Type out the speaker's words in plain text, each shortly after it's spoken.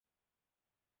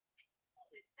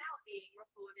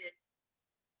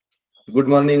Good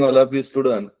morning, all of you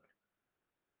students.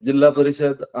 जिल्हा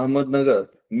परिषद Ahmednagar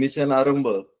mission आरंभ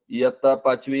इयत्ता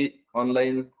 5वी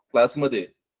ऑनलाईन क्लासमध्ये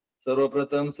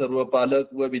सर्वप्रथम सर्व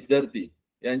पालक व विद्यार्थी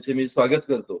यांचे मी स्वागत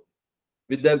करतो.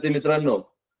 विद्यार्थी मित्रांनो,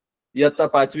 इयत्ता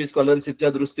 5वी स्कॉलरशिपच्या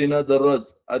दृष्टीने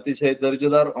दररोज अतिशय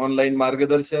दर्जेदार ऑनलाईन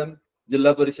मार्गदर्शन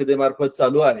जिल्हा परिषदेमार्फत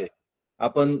चालू आहे.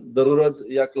 आपण दररोज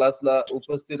या क्लासला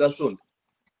उपस्थित असून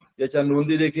याच्या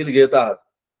नोंदी देखील घेत आहात.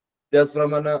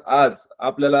 त्याचप्रमाणे आज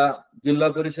आपल्याला जिल्हा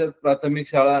परिषद प्राथमिक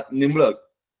शाळा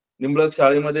निंबळक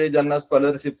शाळेमध्ये ज्यांना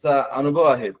स्कॉलरशिपचा अनुभव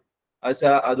आहे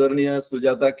अशा आदरणीय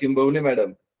सुजाता किंबवणे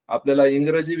मॅडम आपल्याला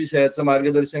इंग्रजी विषयाचं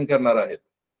मार्गदर्शन करणार आहेत.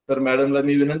 तर मॅडमला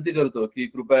मी विनंती करतो की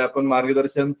कृपया आपण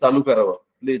मार्गदर्शन चालू करावं.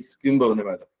 Please किंबवणे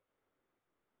madam.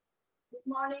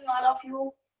 Good morning all of you.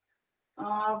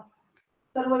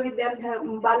 सर्व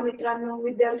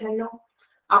विद्यार्थ्यांनो,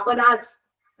 आपण आज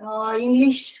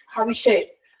इंग्लिश हा विषय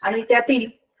आणि त्यातील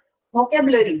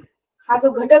व्होकॅब्युलरी हा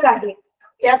जो घटक आहे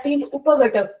त्यातील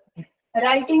उपघटक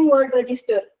रायटिंग वर्ड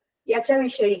रजिस्टर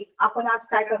याच्याविषयी आपण आज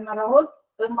काय करणार आहोत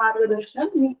तर मार्गदर्शन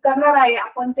मी करणार आहे.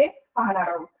 आपण ते पाहणार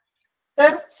आहोत.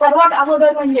 तर सर्वात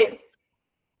अगोदर म्हणजे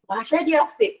भाषा जी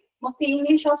असते, मग ती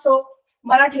इंग्लिश असो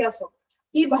मराठी असो,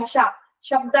 ही भाषा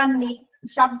शब्दांनी,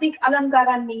 शाब्दिक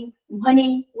अलंकारांनी,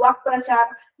 म्हणी,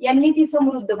 वाक्प्रचार यांनी ती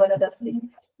समृद्ध बनत असते.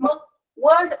 मग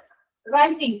वर्ड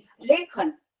रायटिंग लेखन,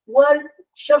 वर्ड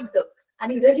शब्द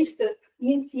आणि रजिस्टर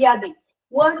मीन्स यादी.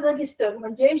 वर्ड रजिस्टर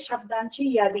म्हणजे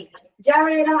शब्दांची यादी. ज्या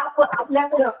वेळेला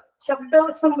आपल्याकडे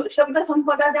शब्द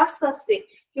संपदा जास्त असते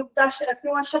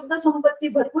किंवा शब्द संपत्ती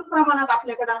भरपूर प्रमाणात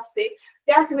आपल्याकडे असते,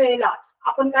 त्याच वेळेला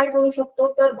आपण काय करू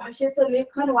शकतो तर भाषेचं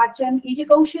लेखन, वाचन ही जी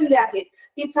कौशल्य आहेत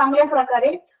ती चांगल्या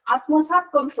प्रकारे आत्मसात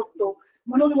करू शकतो.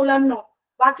 म्हणून मुलांनो,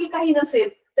 बाकी काही नसेल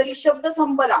तरी शब्द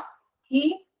संपदा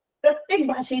ही प्रत्येक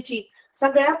भाषेची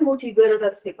सगळ्यात मोठी गरज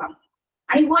असते का.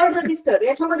 आणि वर्ड रजिस्टर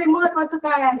याच्यामध्ये महत्वाचं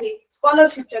काय आहे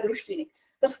स्कॉलरशिपच्या दृष्टीने,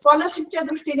 तर स्कॉलरशिपच्या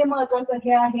दृष्टीने महत्वाचं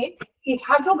हे आहे की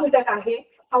हा जो घटक आहे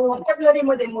हा व्होकॅब्युलरी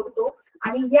मध्ये मोडतो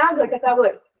आणि या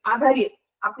घटकावर आधारित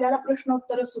आपल्याला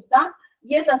प्रश्नोत्तर सुद्धा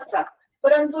येत असतात.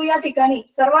 परंतु या ठिकाणी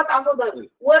सर्वात अगोदर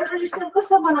वर्ड रजिस्टर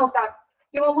कसं बनवतात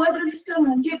किंवा वर्ड रजिस्टर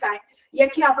म्हणजे काय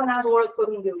याची आपण आज ओळख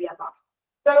करून घेऊया का.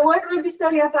 तर वर्ड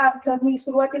रजिस्टर याचा अर्थ मी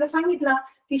सुरुवातीला सांगितला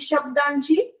की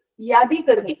शब्दांची यादी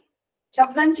करणे.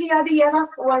 शब्दांची यादी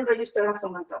यालाच वर्ड रजिस्टर असं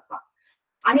म्हणतात.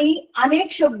 आणि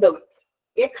अनेक शब्द,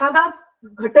 एखादा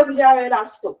घटक ज्या वेळेला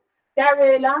असतो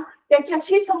त्यावेळेला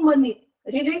त्याच्याशी संबंधित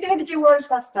रिलेटेड जे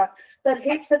वर्ड्स असतात तर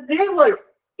हे सगळे वर्ड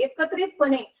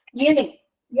एकत्रितपणे येणे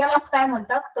यालाच काय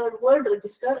म्हणतात तर वर्ड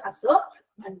रजिस्टर असं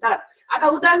म्हणतात. आता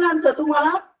उदाहरणार्थ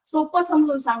तुम्हाला सोपं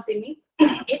समजून सांगते मी.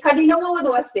 एखादी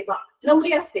नववधू असते पा,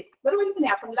 नवरी असते बरोबर की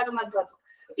नाही, आपण लग्नात जातो,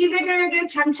 ती वेगळे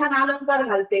छान छान अलंकार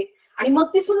घालते आणि मग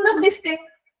ती सुंदर दिसते,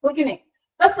 हो की नाही.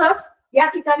 तसंच या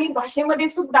ठिकाणी भाषेमध्ये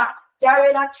सुद्धा ज्या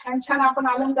वेळेला छान छान आपण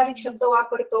अलंकारिक शब्द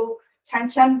वापरतो, छान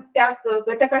छान त्या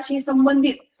घटकाशी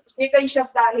संबंधित जे काही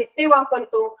शब्द आहेत ते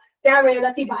वापरतो, त्यावेळेला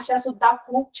ती भाषा सुद्धा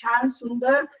खूप छान,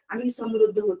 सुंदर आणि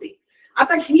समृद्ध होते.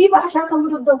 आता ही भाषा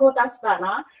समृद्ध होत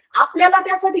असताना आपल्याला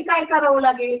त्यासाठी काय करावं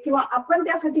लागेल किंवा आपण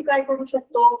त्यासाठी काय करू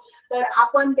शकतो तर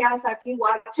आपण त्यासाठी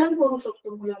वाचन करू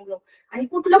शकतो मुलांना. आणि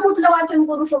कुठलं वाचन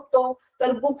करू शकतो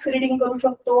तर बुक्स रिडिंग करू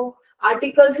शकतो,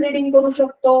 आर्टिकल्स रिडिंग करू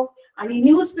शकतो आणि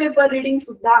न्यूजपेपर रिडिंग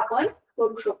सुद्धा आपण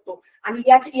करू शकतो.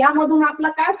 आणि यामधून आपला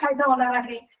काय फायदा होणार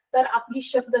आहे तर आपली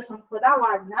शब्द संपदा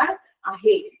वाढणार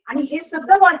आहे. आणि हे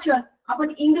सगळं वाचन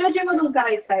आपण इंग्रजीमधून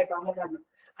करायचं आहे का मुलांना.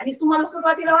 आणि तुम्हाला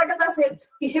सुरुवातीला वाटत असेल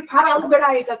की हे फार अवघड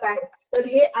आहे का काय, तर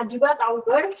हे अजिबात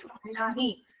अवघड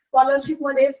नाही. स्कॉलरशिप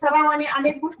मध्ये सरावाने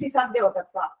अनेक गोष्टी साध्य होतात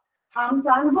का, हा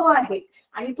आमचा अनुभव आहे.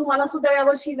 आणि तुम्हाला सुद्धा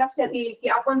यावर्षी लक्षात येईल की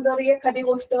आपण जर एखादी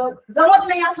गोष्ट जमत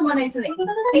नाही असं म्हणायचं नाही,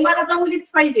 ती मला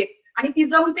जमलीच पाहिजे आणि ती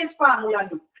जमतेच पहा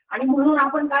मुलांना. आणि म्हणून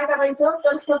आपण काय करायचं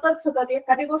तर सतत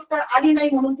एखादी गोष्ट आली नाही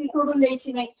म्हणून ती सोडून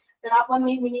द्यायची नाही, तर आपण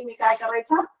नेहमी काय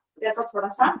करायचं त्याचा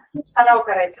थोडासा सराव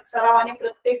करायचा. सरावाने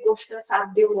प्रत्येक गोष्ट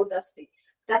साध्य होत असते.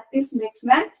 Practice makes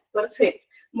man perfect.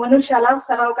 मनुष्याला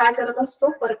सराव काय करत असतो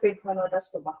परफेक्ट बनवत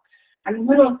असतो बा. आणि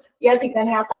म्हणून या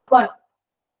ठिकाणी आपण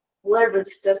वर्ड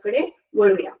रजिस्टर कडे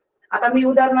वळूया. आता मी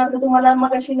उदाहरणार्थ तुम्हाला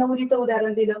मगाशी नवरीचं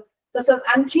उदाहरण दिलं, तसंच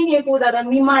आणखीन एक उदाहरण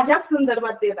मी माझ्या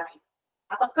संदर्भात देत आहे.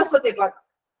 आता कसं ते बघा.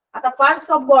 आता पार्ट्स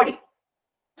ऑफ बॉडी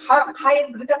हा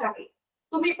एक घटक आहे.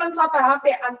 तुम्ही पण स्वतः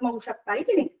ते आजमावू शकता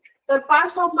की नाही. तर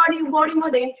पार्ट्स ऑफ बॉडी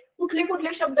मध्ये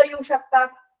कुठले शब्द येऊ शकतात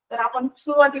तर आपण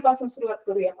सुरुवातीपासून सुरुवात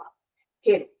करूया.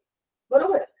 हेड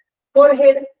बरोबर,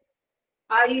 forehead,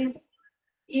 eyes,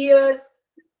 years,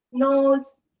 knows,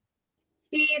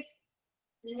 teeth,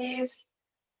 lips,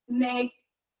 neck,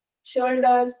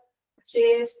 shoulders,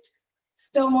 chest,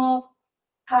 stomach,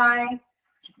 थाय,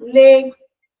 लेग,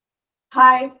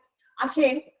 हाय असे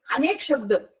अनेक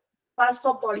शब्द पार्ट्स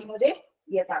ऑफ बॉडी मध्ये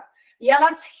येतात.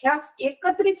 यालाच ह्या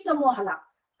एकत्रित समूहाला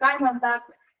काय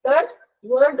म्हणतात तर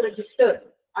वर्ड रजिस्टर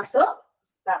असं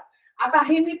म्हणतात. आता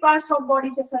हे मी पार्ट्स ऑफ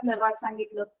बॉडीच्या संदर्भात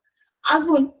सांगितलं.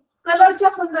 अजून कलरच्या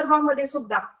संदर्भामध्ये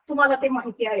सुद्धा तुम्हाला ते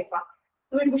माहिती आहे का?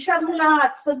 तुम्ही हुशार मुलं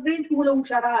आहात, सगळीच मुलं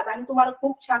हुशार आहात आणि तुम्हाला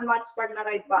खूप छान मार्क्स पडणार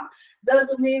आहेत पा जर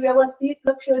तुम्ही व्यवस्थित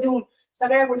लक्ष देऊन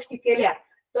सगळ्या गोष्टी केल्या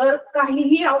तर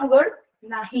काहीही अवघड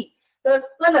नाही. तर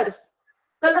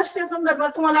कलर्सच्या संदर्भात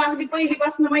तुम्हाला अगदी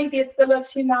पहिलीपासून माहिती आहेत,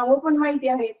 कलर्सची नावं पण माहिती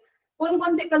आहेत.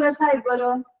 कोणकोणते कलर्स आहेत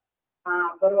बरं?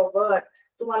 हा बरोबर,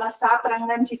 तुम्हाला 7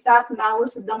 रंगांची 7 नावं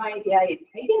सुद्धा माहिती आहेत,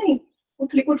 है की नाही?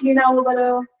 कुठली कुठली नावं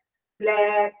बरं?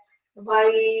 Black,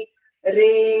 white,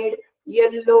 red,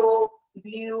 yellow,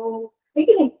 blue, है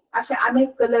की नाही? अशा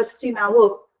अनेक कलर्सची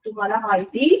नावं तुम्हाला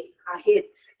माहिती आहेत.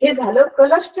 हे झालं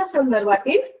कलर्सच्या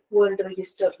संदर्भातील वर्ड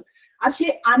रजिस्टर. असे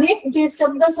अनेक जे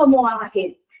शब्द समूह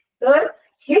आहेत तर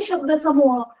हे शब्द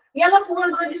समूह यालाच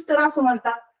वर्ड रजिस्टर असं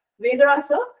म्हणतात. वेगळं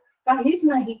असं काहीच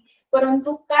नाही.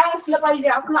 परंतु काय असलं पाहिजे,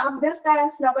 आपला अभ्यास काय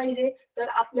असला पाहिजे तर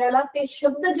आपल्याला ते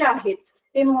शब्द जे आहेत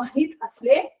ते माहीत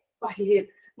असले पाहिजेत.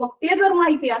 मग ते जर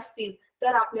माहिती असतील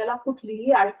तर आपल्याला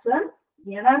कुठलीही अडचण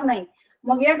येणार नाही.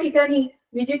 मग या ठिकाणी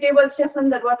व्हेजिटेबल्सच्या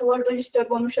संदर्भात वर्ड रजिस्टर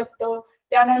बनू शकतं,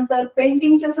 त्यानंतर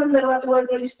पेंटिंगच्या संदर्भात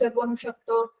वर्ड रजिस्टर बनू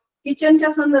शकतं,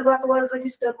 किचनच्या संदर्भात वर्ड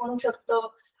रजिस्टर बनू शकतं,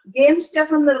 गेम्सच्या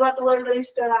संदर्भात वर्ड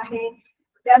रजिस्टर आहे,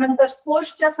 त्यानंतर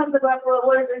स्पोर्ट्सच्या संदर्भात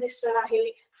वर्ड रजिस्टर आहे,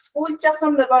 स्कूलच्या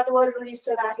संदर्भात वर्ड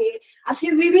रजिस्टर आहे. असे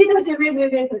विविध जे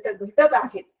वेगवेगळे घटक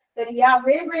आहेत तर या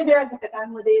वेगवेगळ्या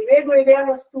घटकांमध्ये वेगवेगळ्या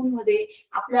वस्तूंमध्ये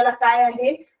आपल्याला काय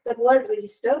आहे तर वर्ड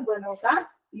रजिस्टर बनवता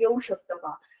येऊ शकतं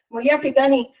का? मग या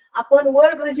ठिकाणी आपण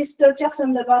वर्ड रजिस्टरच्या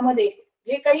संदर्भामध्ये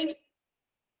जे काही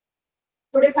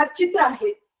थोडेफार चित्र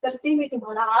आहेत तर ते मी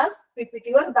तुम्हाला आज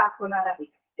पीपीटीवर दाखवणार आहे,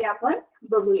 ते आपण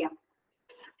बघूया.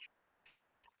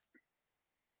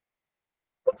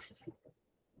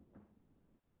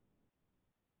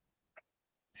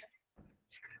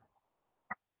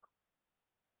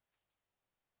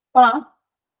 पहा,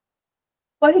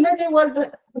 पहिलं जे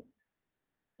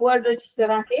वर्ड रजिस्टर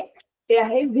आहे ते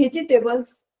आहे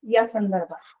व्हेजिटेबल्स या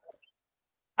संदर्भात.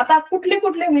 आता कुठले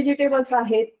कुठले व्हेजिटेबल्स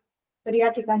आहेत तर या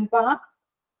ठिकाणी पहा,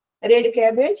 red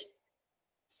cabbage,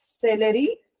 salary,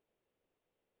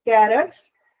 कॅरट्स,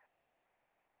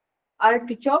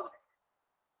 artichoke,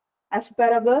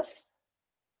 एस्पॅरागस,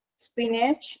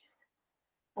 spinach,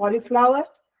 cauliflower,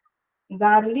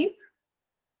 garlic,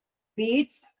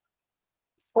 beats,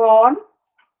 corn,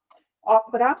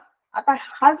 okra. आता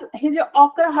हे जे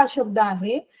ऑक्रा हा शब्द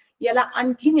आहे याला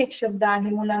आणखीन एक शब्द आहे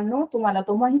मुलांनो, तुम्हाला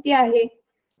तो माहिती आहे.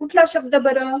 कुठला शब्द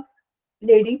बरं?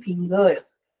 Lady finger.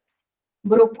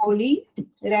 Broccoli,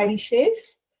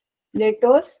 रॅडिशेस,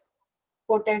 लेटोस,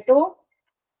 potato,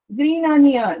 green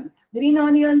onion. Green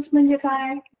onions म्हणजे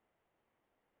काय?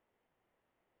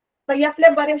 तर यातल्या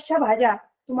बऱ्याचशा भाज्या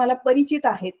तुम्हाला परिचित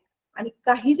आहेत आणि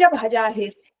काही ज्या भाज्या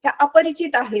आहेत त्या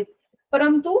अपरिचित आहेत,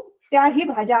 परंतु त्याही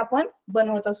भाज्या आपण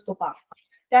बनवत असतो पहा.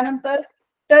 त्यानंतर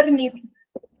टर्निप,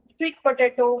 स्वीट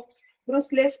पोटॅटो,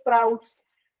 ब्रुसलेस स्प्राउट्स.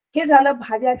 हे झालं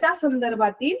भाज्याच्या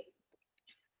संदर्भातील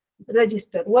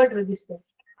रजिस्टर, वर्ड रजिस्टर.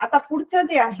 आता पुढचं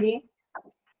जे आहे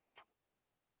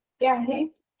ते आहे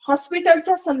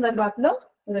हॉस्पिटलच्या संदर्भातलं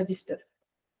रजिस्टर.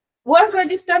 वर्ड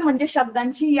रजिस्टर म्हणजे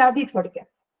शब्दांची यादी थोडक्यात.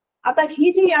 आता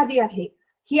ही जी यादी आहे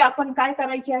ही आपण काय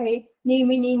करायची आहे,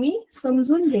 नेहमी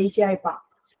समजून घ्यायची आहे पहा.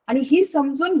 आणि ही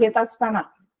समजून घेत असताना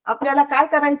आपल्याला काय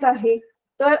करायचं आहे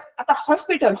तर आता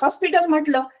हॉस्पिटल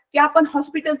म्हटलं की आपण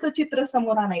हॉस्पिटलचं चित्र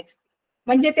समोर आणायचं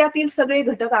म्हणजे त्यातील सगळे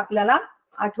घटक आपल्याला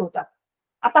आठवतात.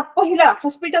 आता पहिला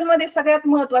हॉस्पिटलमध्ये सगळ्यात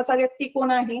महत्वाचा व्यक्ती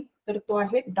कोण आहे तर तो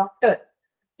आहे डॉक्टर.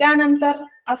 त्यानंतर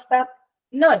असतात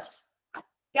नर्स,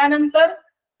 त्यानंतर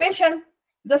पेशंट.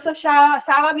 जसं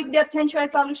शाळा विद्यार्थ्यांशिवाय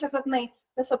चालू शकत नाही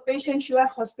तसं पेशंट शिवाय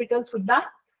हॉस्पिटल सुद्धा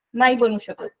नाही बनू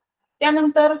शकत.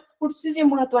 त्यानंतर पुढची जी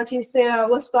महत्वाची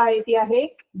वस्तू आहे ती आहे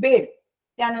बेड.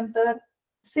 त्यानंतर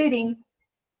syringe,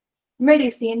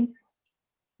 medicine,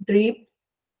 drip,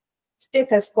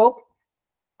 stethoscope,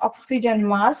 oxygen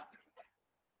mask,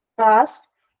 caste,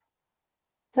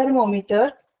 thermometer,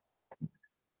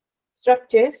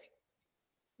 structures,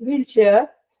 wheelchair,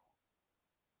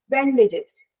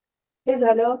 bandages. हे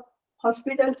झालं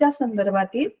हॉस्पिटलच्या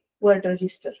संदर्भातील वर्ड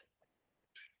रजिस्टर.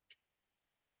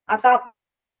 आता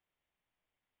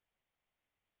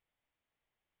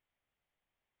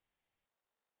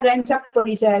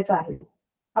परिचयाचा आहे.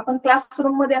 आपण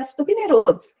क्लासरूम मध्ये असतो की नाही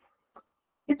रोज,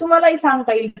 हे तुम्हालाही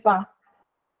सांगता येईल पहा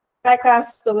काय काय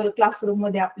असतं बरं क्लासरूम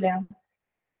मध्ये आपल्या.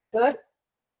 तर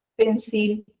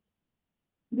pencil,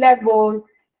 blackboard,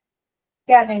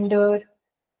 calendar,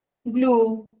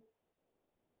 glue,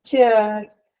 chair,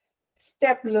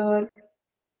 stapler,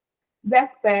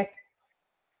 backpack,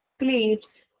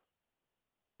 clips,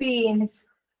 pins,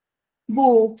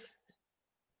 books,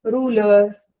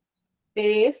 ruler,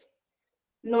 desk,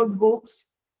 notebooks,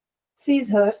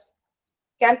 scissors,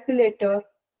 calculator,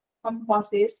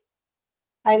 compasses,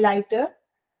 highlighter,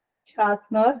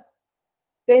 sharpener,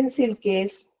 pencil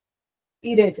केस,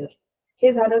 इरेजर.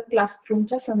 हे झालं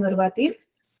क्लासरूमच्या संदर्भातील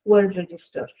वर्ड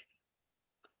रजिस्टर.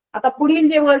 आता पुढील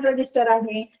जे वर्ड रजिस्टर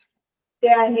आहे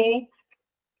ते आहे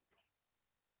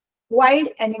वाईल्ड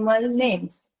एनिमल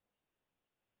नेम्स.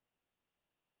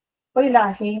 पहिला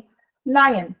आहे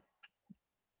lion,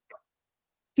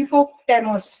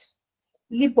 हिपोपॉटॅमस,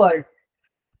 leopard,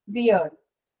 beer,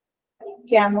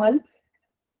 camel,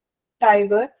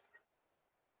 tiger,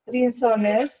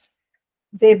 रिनसोनेस,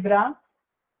 zebra,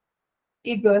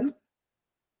 eagle,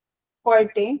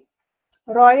 कॉयटे,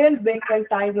 royal Bengal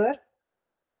tiger,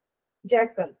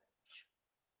 jackal.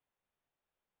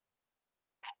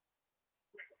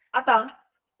 आता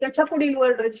त्याच्या पुढील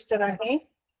वर्ड रजिस्टर आहे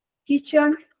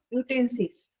किचन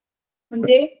युटेन्सिल्स.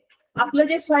 म्हणजे आपलं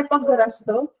जे स्वयंपाकघर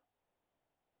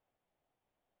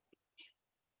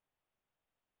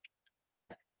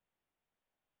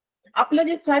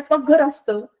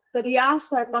असतं तर या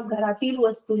स्वयंपाकघरातील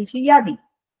वस्तूंची यादी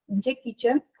म्हणजे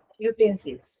किचन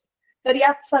युटेन्सिल्स. तर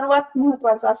यात सर्वात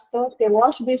महत्वाचं असतं ते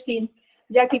वॉश बेसिन,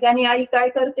 ज्या ठिकाणी आई काय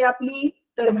करते आपली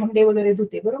तर भांडे वगैरे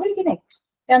धुते, बरोबर की नाही.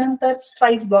 त्यानंतर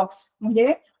स्पाइस बॉक्स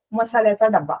म्हणजे मसाल्याचा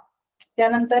डबा.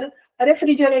 त्यानंतर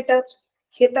रेफ्रिजरेटर,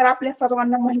 हे तर आपल्या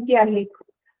सर्वांना माहिती आहे.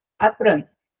 ऍप्रन,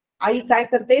 आई काय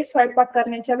करते स्वयंपाक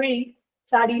करण्याच्या वेळी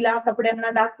साडीला कपड्यांना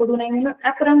डाग पडू नये म्हणून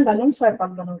ऍप्रन घालून स्वयंपाक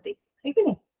बनवते, ठीक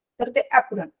आहे. तर ते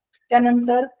ऍप्रन.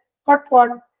 त्यानंतर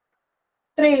hotpot,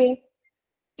 tray,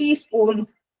 tea spoon,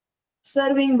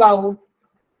 serving bowl,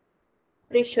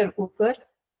 pressure cooker,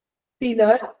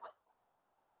 pillar,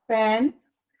 pan,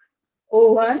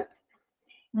 oven,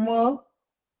 मग,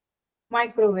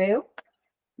 microwave,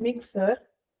 mixer,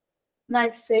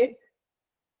 knife set,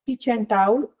 kitchen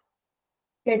टाउल,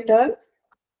 kettle,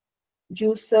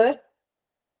 juicer,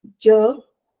 जग,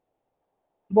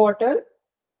 bottle,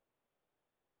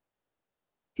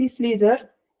 freezer,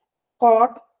 pot,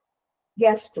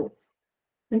 gas stove.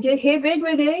 म्हणजे हे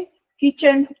वेगवेगळे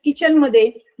किचन मध्ये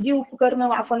जी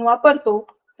उपकरणं आपण वापरतो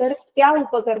तर त्या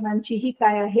उपकरणांची ही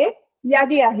काय आहे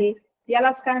यादी आहे.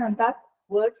 यालाच काय म्हणतात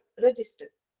वर्ड रजिस्टर.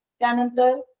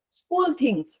 त्यानंतर स्कूल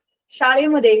थिंग्स,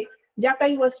 शाळेमध्ये ज्या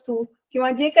काही वस्तू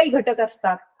किंवा जे काही घटक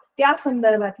असतात त्या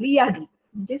संदर्भातली यादी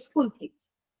म्हणजे स्कूल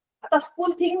थिंग्स. आता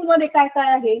स्कूल थिंग्स मध्ये काय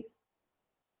काय आहे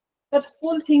तर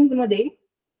स्कूल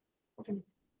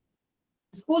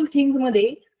थिंग्स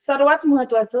मध्ये सर्वात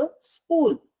महत्वाचं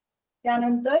स्कूल.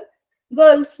 त्यानंतर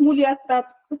गर्ल्स मुली असतात,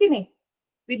 हो की नाही,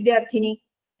 विद्यार्थिनी.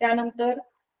 त्यानंतर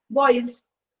बॉईज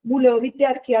मुलं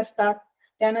विद्यार्थी असतात.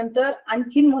 त्यानंतर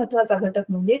आणखीन महत्वाचा घटक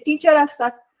म्हणजे टीचर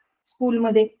असतात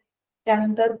स्कूलमध्ये.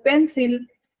 त्यानंतर pencil,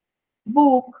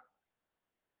 book,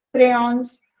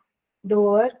 crayons,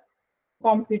 door,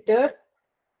 computer,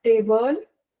 table,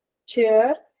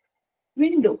 chair,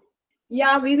 window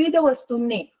या विविध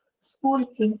वस्तूंनी स्कूल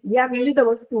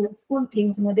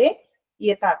थिंग्स मध्ये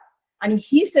येतात. आणि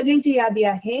ही सगळी जी यादी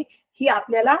आहे ही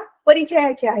आपल्याला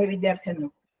परिचयाची आहे विद्यार्थ्यांना,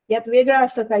 यात वेगळं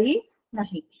असं काही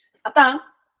नाही. आता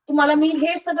तुम्हाला मी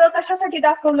हे सगळं कशासाठी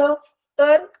दाखवलं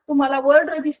तर तुम्हाला वर्ड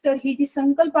रजिस्टर ही जी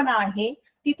संकल्पना आहे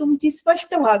ती तुमची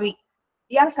स्पष्ट व्हावी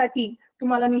यासाठी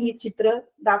तुम्हाला मी हे चित्र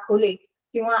दाखवले.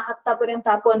 किंवा आतापर्यंत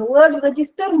आपण वर्ड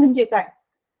रजिस्टर म्हणजे काय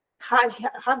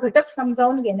हा घटक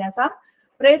समजावून घेण्याचा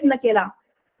प्रयत्न केला.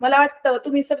 मला वाटतं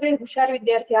तुम्ही सगळे हुशार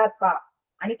विद्यार्थी आहात का,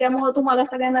 आणि त्यामुळे तुम्हाला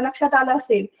सगळ्यांना लक्षात आलं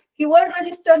असेल की वर्ड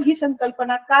रजिस्टर ही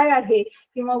संकल्पना काय आहे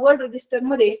किंवा वर्ड रजिस्टर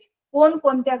मध्ये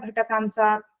कोणकोणत्या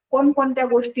घटकांचा कोणकोणत्या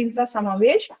गोष्टींचा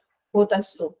समावेश होत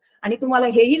असतो. आणि तुम्हाला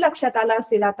हेही लक्षात आलं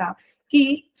असेल आता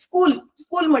की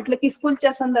स्कूल म्हटलं की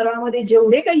स्कूलच्या संदर्भामध्ये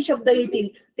जेवढे काही शब्द येतील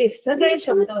ते सगळे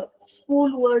शब्द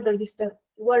स्कूल वर्ड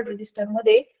रजिस्टर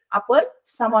मध्ये आपण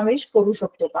समावेश करू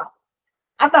शकतो का.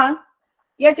 आता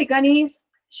या ठिकाणी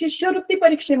शिष्यवृत्ती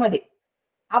परीक्षेमध्ये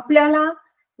आपल्याला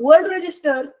वर्ड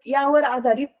रजिस्टर यावर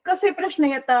आधारित कसे प्रश्न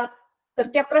येतात तर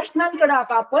त्या प्रश्नांकडे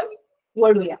आता आपण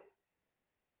वळूया.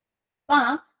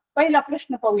 पहिला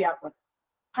प्रश्न पाहूया आपण.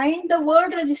 Find the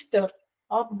word register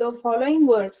of the following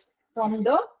words from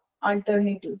the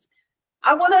alternative.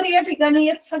 अगोदर या ठिकाणी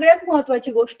एक सगळ्यात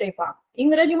महत्वाची गोष्ट आहे पहा,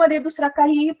 इंग्रजीमध्ये दुसरा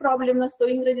काहीही प्रॉब्लेम नसतो,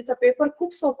 इंग्रजीचा पेपर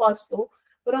खूप सोपा असतो.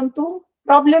 परंतु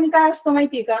प्रॉब्लेम काय असतो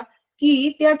माहितीये का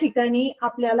की त्या ठिकाणी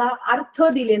आपल्याला अर्थ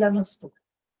दिलेला नसतो.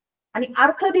 आणि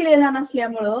अर्थ दिलेला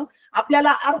नसल्यामुळं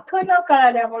आपल्याला अर्थ न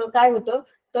कळाल्यामुळं काय होतं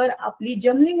तर आपली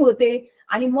जमलिंग होते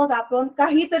आणि मग आपण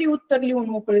काहीतरी उत्तर लिहून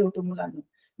मोकळे होतो मुलांना.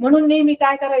 म्हणून नेहमी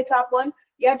काय करायचं आपण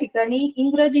या ठिकाणी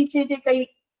इंग्रजीचे जे काही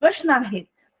प्रश्न आहेत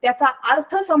त्याचा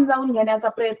अर्थ समजावून घेण्याचा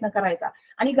प्रयत्न करायचा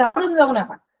आणि घाबरून जाऊ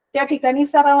नका. त्या ठिकाणी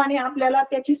सरावाने आपल्याला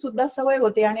त्याची सुद्धा सवय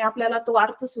होते आणि आपल्याला तो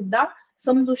अर्थ सुद्धा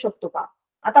समजू शकतो का.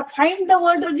 आता find the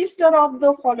word register of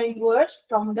the following words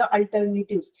from the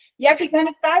alternative. या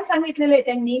ठिकाणी काय सांगितलेलं आहे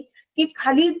त्यांनी की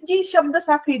खाली जी शब्द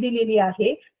साखळी दिलेली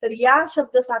आहे तर या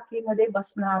शब्द साखळीमध्ये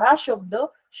बसणारा शब्द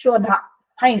शोधा.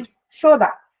 फाइंड शोधा.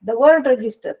 द वर्ड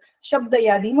रजिस्टर शब्द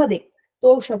यादीमध्ये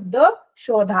तो शब्द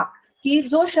शोधा की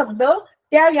जो शब्द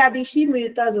त्या यादीशी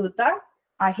मिळता जुळता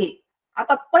आहे.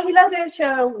 आता पहिला जे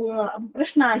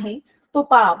प्रश्न आहे तो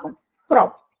पहा आपण.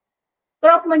 क्रॉप.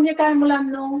 क्रॉप म्हणजे काय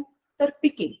मुलांनो तर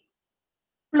पिके.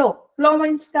 फ्लो. फ्लो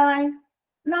म्हणजे काय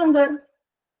नांगर.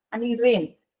 आणि रेन.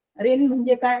 रेन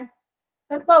म्हणजे काय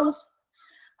तर पाऊस.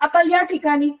 आता या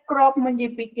ठिकाणी क्रॉप म्हणजे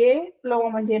पिके, फ्लो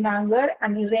म्हणजे नांगर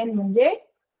आणि रेन म्हणजे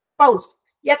पाऊस.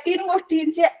 या तीन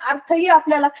गोष्टींचे अर्थही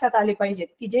आपल्या लक्षात आले पाहिजेत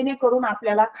की जेणेकरून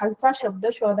आपल्याला खालचा शब्द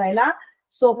शोधायला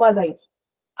सोपा जाईल.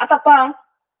 आता पहा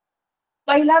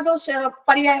पहिला जो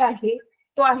पर्याय आहे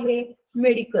तो आहे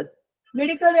मेडिकल.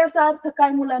 मेडिकल याचा अर्थ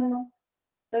काय मुलांना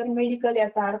तर मेडिकल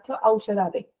याचा अर्थ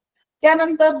औषधालय.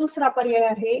 त्यानंतर दुसरा पर्याय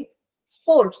आहे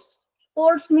स्पोर्ट्स.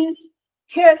 स्पोर्ट्स मीन्स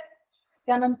खेळ.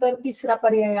 त्यानंतर तिसरा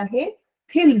पर्याय आहे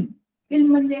फिल्म.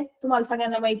 फिल्म म्हणजे तुम्हाला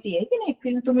सगळ्यांना माहिती आहे की नाही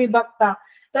फिल्म तुम्ही बघता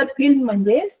तर फिल्म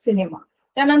म्हणजे सिनेमा.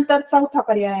 त्यानंतर चौथा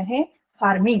पर्याय आहे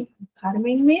फार्मिंग.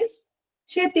 फार्मिंग मीन्स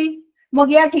शेती.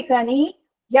 मग या ठिकाणी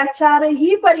या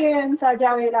चारही पर्यायांचा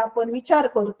ज्या वेळेला आपण विचार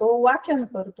करतो वाचन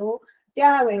करतो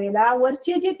त्यावेळेला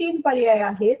वरचे जे तीन पर्याय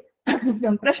आहेत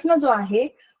प्रश्न जो आहे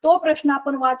तो प्रश्न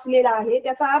आपण वाचलेला आहे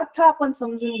त्याचा अर्थ आपण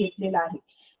समजून घेतलेला आहे.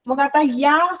 मग आता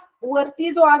या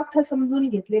वरती जो अर्थ समजून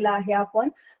घेतलेला आहे आपण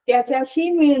त्याच्याशी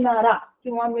मिळणारा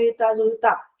किंवा मिळता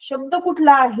जुळता शब्द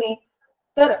कुठला आहे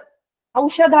तर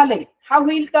औषधालय हा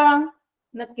होईल का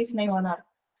नक्कीच नाही होणार.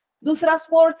 दुसरा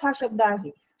स्पोर्ट्स हा शब्द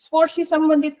आहे. स्पोर्ट्सशी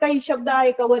संबंधित काही शब्द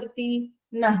आहे का वरती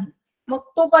नाही. मग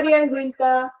तो पर्याय होईल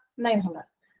का नाही होणार.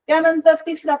 त्यानंतर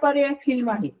तिसरा पर्याय फिल्म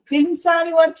आहे. फिल्मचा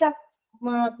आणि वरच्या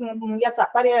याचा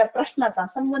पर्याय प्रश्नाचा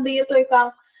संबंध येतोय का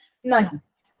नाही.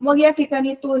 मग या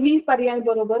ठिकाणी तोही पर्याय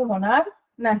बरोबर होणार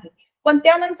नाही. पण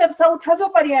त्यानंतर चौथा जो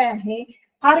पर्याय आहे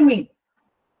फार्मिंग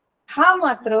हा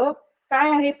मात्र काय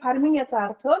आहे फार्मिंग याचा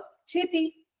अर्थ शेती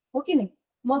हो की नाही.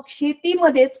 मग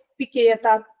शेतीमध्येच पिके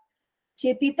येतात.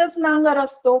 शेतीतच नांगर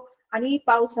असतो आणि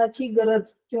पावसाची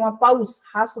गरज किंवा पाऊस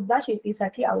हा सुद्धा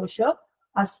शेतीसाठी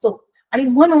आवश्यक असतो आणि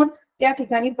म्हणून त्या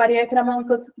ठिकाणी पर्याय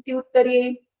क्रमांक किती उत्तर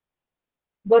येईल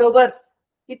बरोबर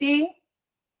किती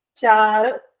 4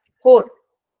 4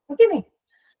 ओके नाही.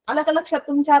 आलं का लक्षात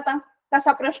तुमच्या आता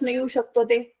कसा प्रश्न येऊ शकतो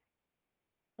ते.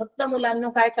 फक्त मुलांना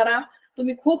काय करा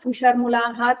तुम्ही खूप हुशार मुलं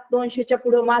आहात 200च्या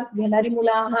पुढे मार्क्स घेणारी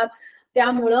मुलं आहात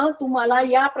त्यामुळं तुम्हाला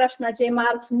या प्रश्नाचे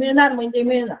मार्क्स मिळणार म्हणजे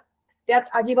मिळणार त्यात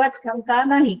अजिबात शंका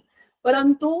नाही.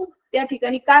 परंतु त्या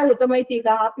ठिकाणी काय होतं माहितीये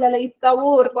का आपल्याला इतका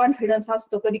ओव्हर कॉन्फिडन्स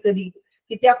असतो कधी कधी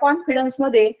की त्या कॉन्फिडन्स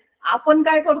मध्ये आपण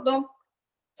काय करतो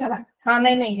चला हा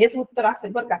नाही नाही हेच उत्तर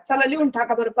असेल बरं का चला लिहून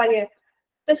टाका बरं पर्याय.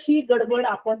 तशी गडबड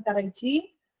आपण करायची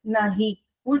नाही.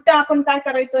 उलट आपण काय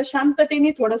करायचं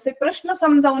शांततेने थोडेसे प्रश्न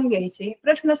समजावून घ्यायचे.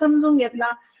 प्रश्न समजून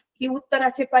घेतला की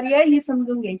उत्तराचे पर्याय ही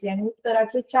समजून घ्यायचे आणि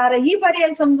उत्तराचे चारही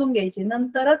पर्याय समजून घ्यायचे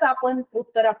नंतरच आपण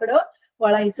उत्तराकडे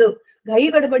वळायचं. घाई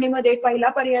गडबडीमध्ये पहिला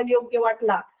पर्याय योग्य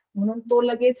वाटला म्हणून तो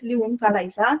लगेच लिहून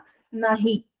काढायचा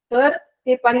नाही तर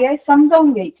ते पर्याय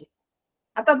समजावून घ्यायचे.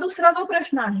 आता दुसरा जो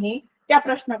प्रश्न आहे त्या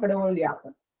प्रश्नाकडे वळूया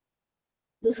आपण.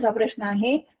 दुसरा प्रश्न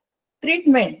आहे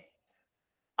ट्रीटमेंट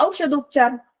औषध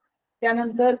उपचार.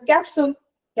 त्यानंतर कॅप्सूल.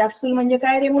 कॅप्सूल म्हणजे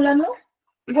काय रे मुलांना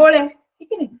गोळ्या ठीक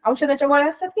आहे नाही औषधाच्या गोळ्या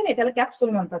असतात की नाही त्याला कॅप्सूल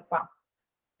म्हणतात पहा.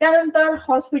 त्यानंतर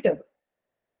हॉस्पिटल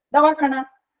दवाखाना.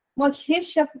 मग हे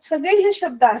सगळे हे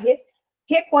शब्द आहेत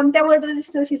हे कोणत्या वर्ड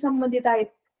रजिस्टरशी संबंधित आहेत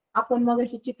आपण मग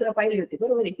अशी चित्र पाहिली होती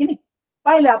बरोबर आहे की नाही.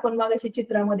 पाहिलं आपण मग अशी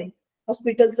चित्रामध्ये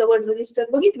हॉस्पिटलचं वर्ड रजिस्टर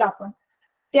बघितलं आपण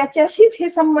त्याच्याशीच हे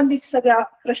संबंधित सगळा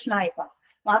प्रश्न आहे का.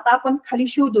 मग आता आपण खाली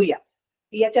शोधूया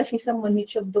याच्याशी संबंधित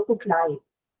शब्द कुठला आहे.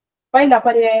 पहिला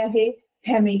पर्याय आहे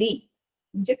फॅमिली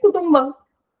म्हणजे कुटुंब.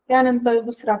 त्यानंतर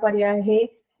दुसरा पर्याय आहे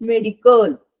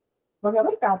मेडिकल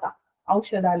बरोबर का आता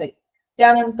औषधालय.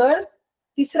 त्यानंतर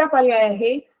तिसरा पर्याय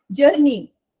आहे जर्नी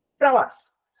प्रवास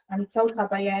आणि चौथा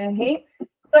पर्याय आहे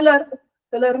कलर.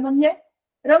 कलर म्हणजे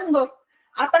रंग.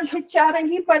 आता हे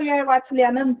चारही पर्याय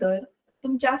वाचल्यानंतर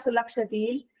तुमच्या असं लक्षात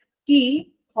येईल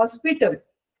की हॉस्पिटल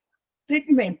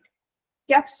ट्रीटमेंट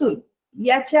कॅप्सूल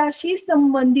याच्याशी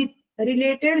संबंधित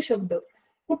रिलेटेड शब्द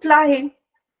कुठला आहे?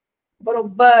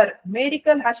 बरोबर,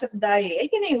 मेडिकल हा शब्द आहे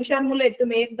की नाही? हुशार मुलं आहेत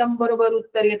तुम्ही, एकदम बरोबर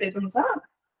उत्तर येते तुमचं.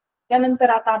 त्यानंतर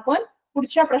आता आपण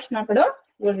पुढच्या प्रश्नाकडे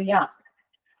वळूया.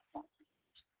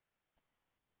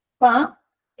 पहा,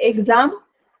 एक्झाम,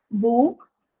 बुक,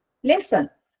 लेसन.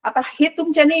 आता हे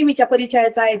तुमच्या नेहमीच्या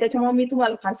परिचयाचं आहे, त्याच्यामुळे मी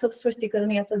तुम्हाला फारसं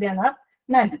स्पष्टीकरण याचं देणार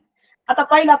नाही. आता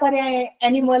पहिला पर्याय आहे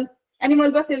ॲनिमल.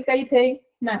 ॲनिमल बसेल का इथे?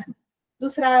 नाही.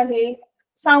 दुसरा आहे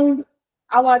साऊंड,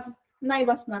 आवाज, नाही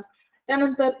बसणार.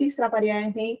 त्यानंतर तिसरा पर्याय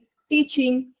आहे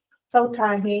टीचिंग. चौथा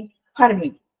आहे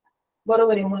फार्मिंग.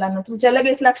 बरोबर आहे मुलांना, तुमच्या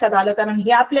लगेच लक्षात आलं, कारण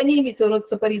हे आपल्या नेहमीच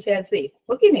रोजचं परिचयाचं आहे,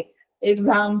 हो की नाही?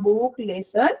 Exam, book,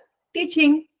 lesson,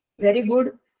 teaching. Very good.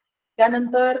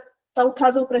 त्यानंतर चौथा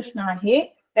जो प्रश्न आहे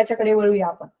त्याच्याकडे वळूया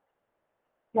आपण.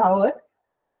 Flower,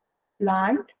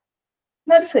 plant,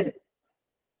 nursery.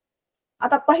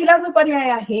 आता पहिला जो पर्याय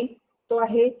आहे तो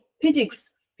आहे फिजिक्स.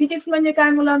 फिजिक्स म्हणजे काय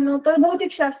मुलांना? तर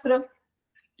भौतिकशास्त्र.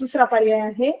 दुसरा पर्याय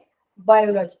आहे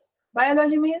बायोलॉजी.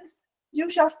 बायोलॉजी मीन्स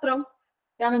जीवशास्त्र.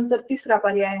 त्यानंतर तिसरा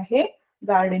पर्याय आहे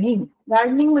गार्डनिंग.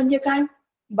 गार्डनिंग म्हणजे काय?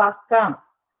 बागकाम.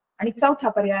 आणि चौथा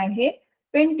पर्याय आहे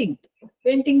पेंटिंग.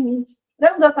 पेंटिंग मीन्स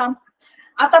रंगकाम.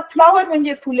 आता फ्लॉवर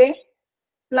म्हणजे फुले,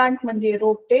 प्लांट म्हणजे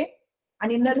रोपटे,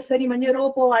 आणि नर्सरी म्हणजे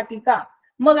रोपवाटिका.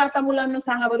 मग आता मुलांना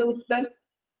सांगा बरं उत्तर.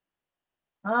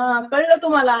 कळलं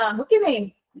तुम्हाला, हो की नाही?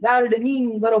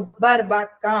 गार्डनिंग, बरोबर,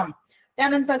 बागकाम.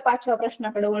 त्यानंतर पाचव्या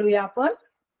प्रश्नाकडे वळूया आपण.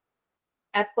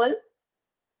 Apple,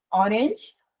 orange,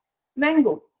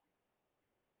 mango.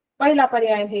 पहिला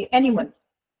पर्याय आहे ॲनिमल.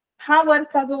 हा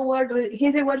वरचा जो वर्ड,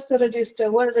 हे जे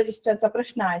वर्ड रजिस्टरचा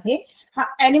प्रश्न आहे, हा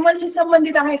ॲनिमलशी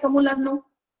संबंधित आहे का मुलांना?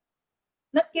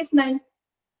 नक्कीच नाही.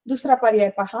 दुसरा पर्याय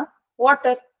पहा,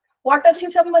 वॉटर. वॉटरशी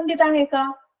संबंधित आहे का?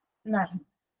 नाही.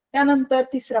 त्यानंतर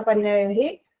तिसरा पर्याय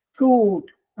आहे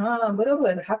फ्रूट.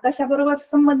 बरोबर, हा कशा बरोबर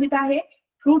संबंधित आहे?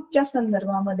 फ्रूटच्या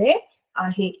संदर्भामध्ये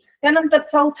आहे. त्यानंतर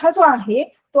चौथा जो आहे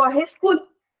तो आहे स्कूल.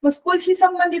 मग स्कूलशी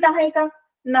संबंधित आहे का?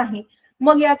 नाही.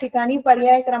 मग या ठिकाणी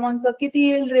पर्याय क्रमांक किती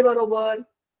येईल रे बरोबर?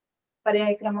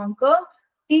 पर्याय क्रमांक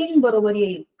 3 बरोबर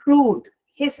येईल. फ्रूट.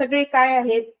 हे सगळे काय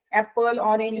आहेत? ऍपल,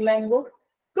 ऑरेंज, मँगो,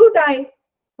 फ्रूट आहे,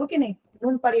 हो की नाही?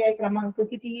 म्हणून पर्याय क्रमांक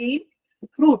किती येईल?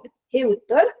 फ्रूट. हे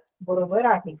उत्तर बरोबर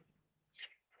आहे.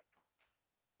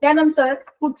 त्यानंतर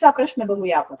पुढचा प्रश्न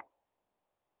बघूया आपण.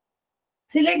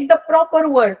 Select the proper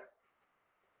word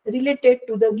related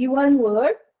to the given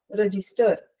word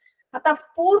register. आता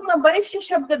पूर्ण बरेचसे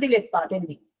शब्द दिलेत पहा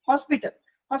त्यांनी. हॉस्पिटल,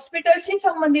 हॉस्पिटलशी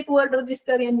संबंधित वर्ड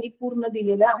रजिस्टर यांनी पूर्ण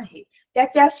दिलेला आहे.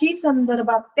 त्याच्याशी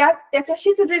संदर्भात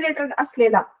त्याच्याशीच रिलेटेड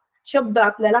असलेला शब्द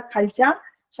आपल्याला खालच्या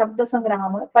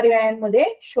शब्दसंग्रहामध्ये पर्यायांमध्ये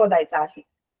शोधायचा आहे.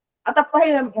 आता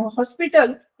पहिलं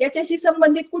हॉस्पिटल, याच्याशी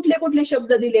संबंधित कुठले कुठले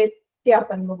शब्द दिलेत ते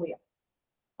आपण बघूया.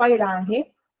 पहिला आहे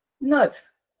नर्स,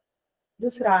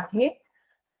 दुसरा आहे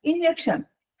इंजेक्शन,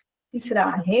 तिसरा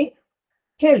आहे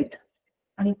हेल्थ,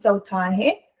 आणि चौथा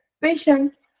आहे पेशंट.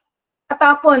 आता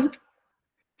आपण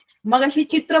मगाशी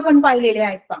चित्र पण पाहिलेले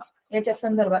आहेत पहा याच्या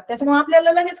संदर्भात, त्याच्यामुळे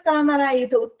आपल्याला लगेच कळणार आहे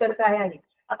इथं उत्तर काय आहे.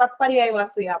 आता पर्याय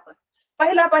वाचूया आपण.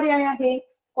 पहिला पर्याय आहे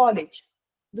कॉलेज,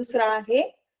 दुसरा आहे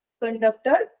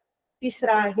कंडक्टर,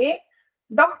 तिसरा आहे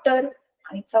डॉक्टर,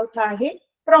 आणि चौथा आहे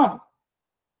प्रॉम.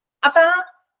 आता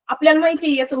आपल्याला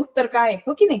माहिती याचं उत्तर काय,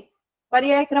 हो की नाही?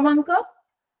 पर्याय क्रमांक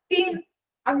 3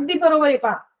 अगदी बरोबर आहे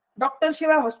पहा. डॉक्टर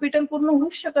शिवाय हॉस्पिटल पूर्ण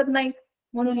होऊच शकत नाही,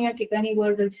 म्हणून या ठिकाणी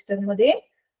वर्ड रजिस्टर मध्ये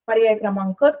पर्याय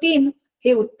क्रमांक 3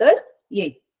 हे उत्तर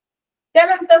येईल.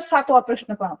 त्यानंतर 7वा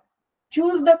प्रश्न पहा.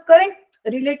 Choose the correct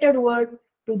related word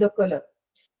to the colour.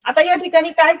 आता या ठिकाणी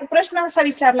काय प्रश्न असा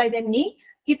विचारलाय त्यांनी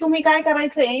की तुम्ही काय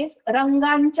करायचंय,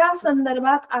 रंगांच्या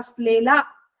संदर्भात असलेला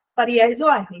पर्याय जो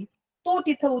आहे तो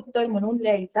तिथं उत्तर म्हणून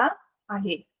लिहायचा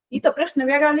आहे. इथं प्रश्न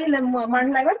वेगळा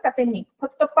मांडलाय बरं का त्यांनी,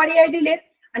 फक्त पर्याय दिलेत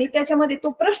आणि त्याच्यामध्ये तो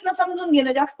प्रश्न समजून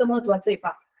घेणं जास्त महत्वाचं आहे.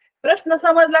 पहा, प्रश्न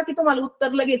समजला की तुम्हाला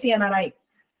उत्तर लगेच येणार आहे.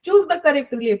 Choose the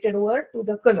correct related word to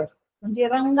the colour, म्हणजे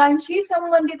रंगांशी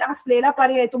संबंधित असलेला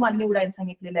पर्याय तुम्हाला निवडायला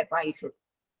सांगितलेला आहे पहा इथं.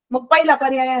 मग पहिला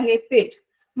पर्याय आहे पेट.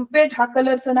 पेट हा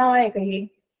कलरचं नाव आहे का? हे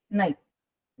नाही.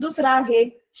 दुसरा आहे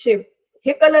शेप,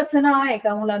 हे कलरचं नाव आहे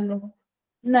का मुलांना?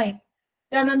 नाही.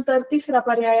 त्यानंतर तिसरा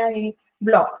पर्याय आहे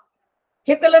ब्लॉक,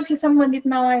 हे कलरशी संबंधित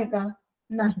नाव आहे का?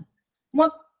 नाही. मग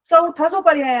चौथा जो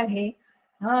पर्याय आहे,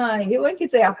 हे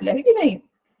ओळखीचं आहे आपल्या, आहे की नाही?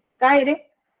 काय रे?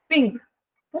 पिंक,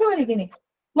 बरोबर आहे की नाही?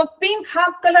 मग पिंक हा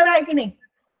कलर आहे की नाही?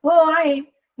 हो आहे.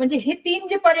 म्हणजे हे 3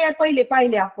 जे पर्याय पहिले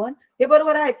पाहिले आपण, हे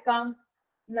बरोबर आहेत का?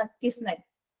 नक्कीच नाही.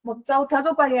 मग चौथा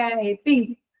जो पर्याय आहे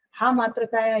पिंक, हा मात्र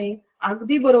काय आहे?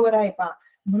 अगदी बरोबर आहे पहा.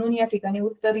 म्हणून या ठिकाणी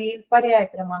उत्तर येईल पर्याय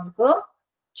क्रमांक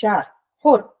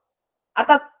 4.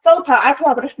 आता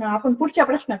 8वा प्रश्न, आपण पुढच्या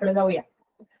प्रश्नाकडे जाऊया.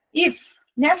 इफ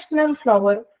नॅशनल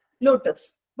फ्लॉवर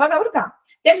लोटस, बघा बरं का,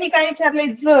 त्यांनी काय विचारले,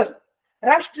 जर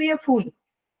राष्ट्रीय फूल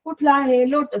कुठलं आहे,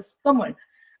 लोटस, कमळ.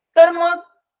 तर मग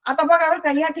आता बघा बरं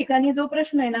का, या ठिकाणी जो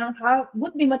प्रश्न आहे ना, हा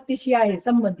बुद्धिमत्तेशी आहे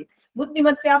संबंधित.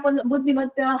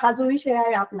 बुद्धिमत्ता हा जो विषय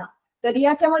आहे आपला, तर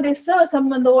याच्यामध्ये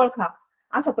सहसंबंध ओळखा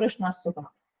असा प्रश्न असतो का,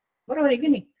 बरोबर आहे की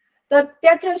नाही. तर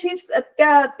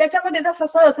त्याच्यामध्ये जसा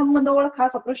सहसंबंध ओळखा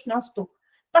असा प्रश्न असतो,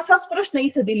 तसाच प्रश्न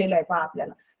इथं दिलेला आहे पहा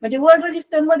आपल्याला. म्हणजे वर्ड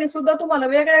रजिस्टर मध्ये सुद्धा तुम्हाला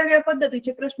वेगळ्या वेगळ्या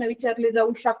पद्धतीचे प्रश्न विचारले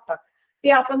जाऊ शकतात, ते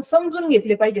आपण समजून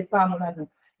घेतले पाहिजेत पहा मुलांना.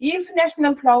 इफ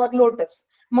नॅशनल फ्लॉवर लोटस,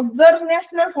 मग जर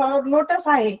नॅशनल फ्लॉवर लोटस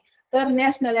आहे तर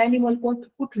नॅशनल अॅनिमल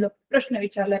कुठलं, प्रश्न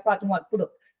विचारलाय पहा तुम्हाला पुढं.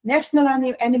 नॅशनल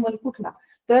अॅनिमल कुठला,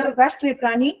 तर राष्ट्रीय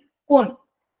प्राणी कोण.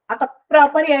 आता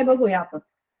पर्याय बघूया आपण.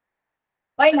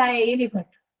 पहिला आहे एलिफंट,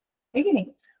 आहे की नाही.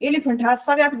 एलिफंट हा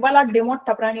सगळ्यात बलाढ्य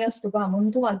मोठा प्राणी असतो का, म्हणून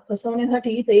तुम्हाला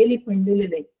फसवण्यासाठी इथे एलिफंट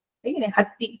दिलेलं आहे की नाही,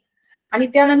 हत्ती. आणि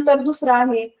त्यानंतर दुसरा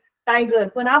आहे टायगर,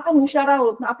 पण आपण हुशार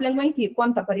आहोत, आपल्याला माहिती आहे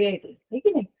कोणता पर्याय येतो, आहे की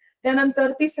नाही.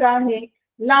 त्यानंतर तिसरा आहे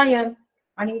लायन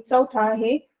आणि चौथा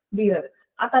आहे बियर.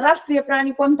 आता राष्ट्रीय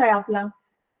प्राणी कोणता आहे आपला,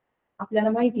 आपल्याला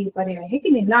माहिती पर्याय आहे की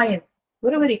नाही, लायन,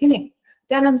 बरोबर आहे की नाही.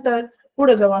 त्यानंतर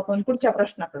पुढे जाऊ आपण पुढच्या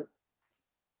प्रश्नाकडे.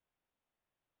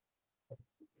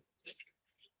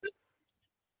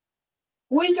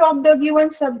 Which of the given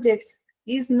subjects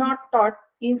is not taught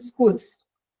in schools?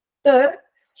 तर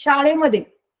शाळेमध्ये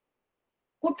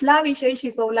कुठला विषय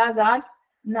शिकवला जात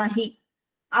नाही,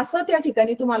 असं त्या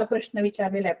ठिकाणी तुम्हाला प्रश्न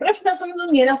विचारलेला आहे. प्रश्न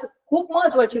समजून घेणं खूप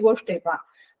महत्वाची गोष्ट आहे पहा.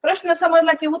 प्रश्न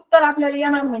समजला की उत्तर आपल्याला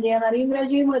येणार म्हणजे येणार.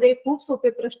 इंग्रजीमध्ये खूप सोपे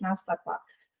प्रश्न असतात पहा.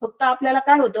 फक्त आपल्याला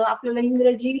काय होतं, आपल्याला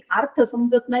इंग्रजी अर्थ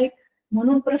समजत नाही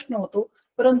म्हणून प्रश्न होतो.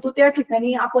 परंतु त्या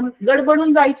ठिकाणी आपण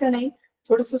गडबडून जायचं नाही,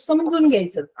 थोडस समजून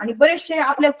घ्यायचं. आणि बरेचसे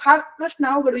आपले फार प्रश्न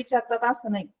अवघड विचारतात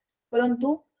असं नाही,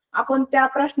 परंतु आपण त्या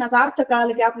प्रश्नाचा अर्थ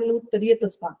कळाला की आपल्याला उत्तर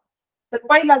येतच पहा. तर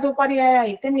पहिला जो पर्याय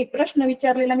आहे, त्यांनी प्रश्न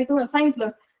विचारलेला मी तुम्हाला सांगितलं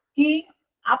की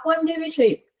आपण जे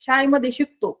विषय शाळेमध्ये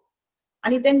शिकतो,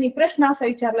 आणि त्यांनी प्रश्न असा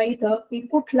विचारला इथं की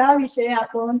कुठला विषय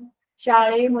आपण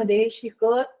शाळेमध्ये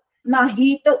शिकत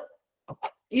नाहीत,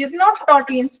 is not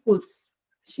taught in schools,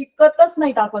 शिकतच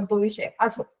नाहीत आपण तो विषय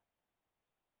असं.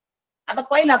 आता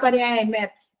पहिला पर्याय आहे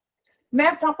मॅथ्स.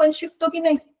 मॅथ्स आपण शिकतो की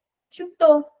नाही,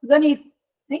 शिकतो, गणित,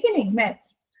 नाही की नाही, मॅथ्स.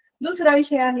 दुसरा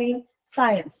विषय आहे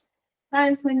सायन्स.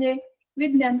 सायन्स म्हणजे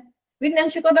विज्ञान. विज्ञान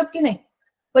शिकवतात की नाही,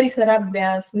 परिसर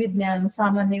अभ्यास, विज्ञान,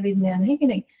 सामान्य विज्ञान, हे की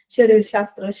नाही,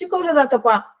 शरीरशास्त्र शिकवलं जातं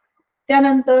पहा.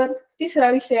 त्यानंतर तिसरा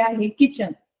विषय आहे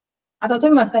किचन. आता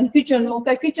तुम्ही म्हणता किचन, मग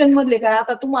काय किचन मधले काय,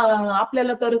 आता तुम्हाला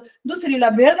आपल्याला तर दुसरीला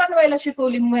भेळ बनवायला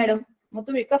शिकवली मॅडम, मग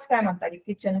तुम्ही कसं काय म्हणता की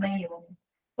किचन नाहीये म्हणून.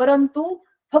 परंतु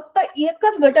फक्त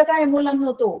एकच घटक आहे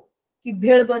मुलांना तो, की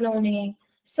भेळ बनवणे,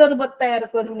 सरबत तयार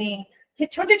करणे, हे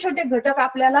छोटे छोटे घटक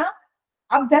आपल्याला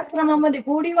अभ्यासक्रमामध्ये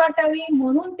गोडी वाटावी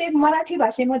म्हणून ते मराठी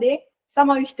भाषेमध्ये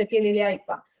समाविष्ट केलेले आहेत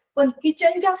पहा. पण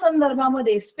किचनच्या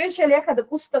संदर्भामध्ये स्पेशल एखादं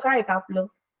पुस्तक आहे का आपलं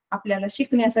आपल्याला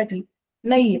शिकण्यासाठी,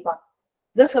 नाहीये पहा.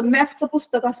 जसं मॅथ्सचं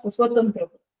पुस्तक असतं स्वतंत्र,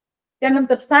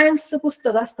 त्यानंतर सायन्सचं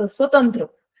पुस्तक असतं स्वतंत्र,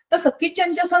 तसं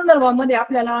किचनच्या संदर्भामध्ये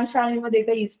आपल्याला शाळेमध्ये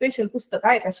काही स्पेशल पुस्तक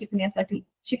आहे का शिकण्यासाठी,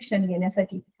 शिक्षण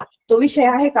घेण्यासाठी, तो विषय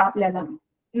आहे का आपल्याला,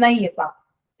 नाहीये पहा.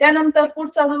 त्यानंतर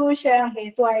पुढचा जो विषय आहे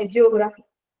तो आहे जिओग्राफी.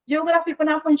 जिओग्राफी पण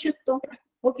आपण शिकतो,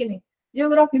 हो की नाही.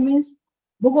 जिओग्राफी मीन्स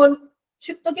भूगोल,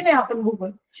 शिकतो की नाही आपण,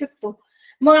 भूगोल शिकतो.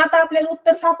 मग आता आपल्याला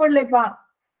उत्तर सापडलंय पहा,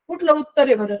 कुठलं उत्तर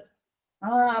आहे बरं,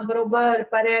 हा बरोबर,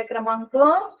 पर्याय क्रमांक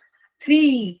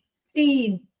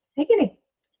 3 हे की नाही.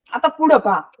 आता पुढं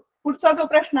पहा, पुढचा जो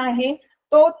प्रश्न आहे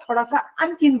तो थोडासा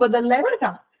आणखीन बदललाय बरं का.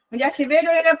 म्हणजे असे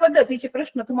वेगवेगळ्या पद्धतीचे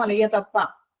प्रश्न तुम्हाला येतात पहा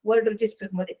वर्ड रजिस्टर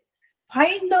मध्ये.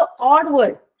 Find the odd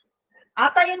word.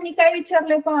 आता यांनी काय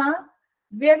विचारलंय पहा,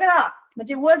 वेगळा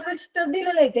म्हणजे वर्ड रजिस्टर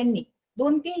दिलेलं आहे त्यांनी,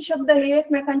 2-3 शब्द हे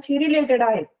एकमेकांशी रिलेटेड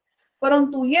आहेत,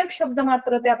 परंतु एक शब्द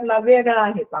मात्र त्यातला वेगळा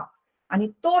आहे पहा. आणि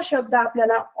तो शब्द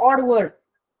आपल्याला ऑड वर्ड,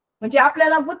 म्हणजे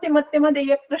आपल्याला बुद्धिमत्तेमध्ये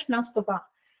एक प्रश्न असतो पहा,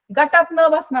 गटात न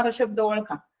बसणारा शब्द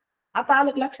ओळखा. आता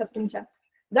आलं लक्षात तुमच्या,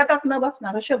 गटात न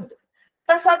बसणारा शब्द.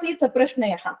 तसाच इथं प्रश्न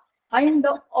आहे हा, फाइंड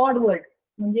द ऑड वर्ड,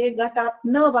 म्हणजे गटात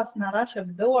न बसणारा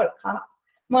शब्द ओळखा.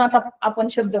 मग आता आपण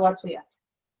शब्द वाचूया.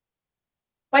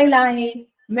 पहिला आहे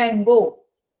मँगो,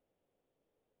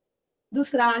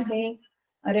 दुसरा आहे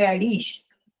रॅडिश,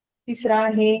 तिसरा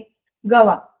आहे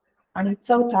गवा आणि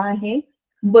चौथा आहे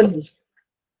बली.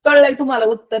 कळलंय तुम्हाला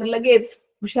उत्तर लगेच,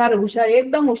 हुशार हुशार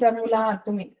एकदम हुशार मुलं आहात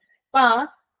तुम्ही. पहा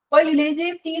पहिले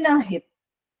जे 3 आहेत,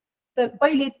 तर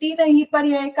पहिले 3ही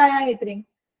पर्याय काय आहेत रे,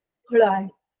 फळं आहेत,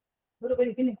 बरोबर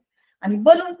आहे की नाही. आणि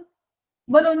बलून,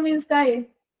 बलून मीन्स काय,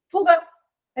 फुगा,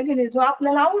 है की नाही, जो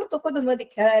आपल्याला आवडतो कधून मध्ये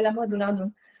खेळायला मधून आणून,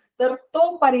 तर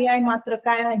तो पर्याय मात्र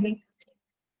काय आहे,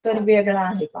 तर वेगळा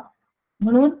आहे पहा.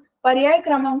 म्हणून पर्याय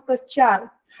क्रमांक 4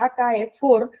 हा काय आहे,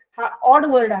 4 हा ऑड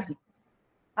वर्ड आहे.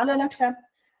 आलं लक्षात?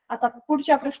 आता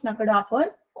पुढच्या प्रश्नाकडे आपण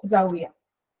जाऊया.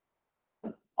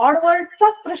 ऑड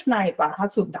वर्डचाच प्रश्न आहे पहा हा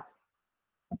सुद्धा.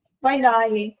 पहिला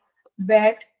आहे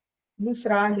बॅट,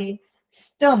 दुसरा आहे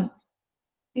स्टंप,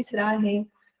 तिसरा आहे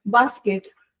बास्केट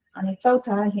आणि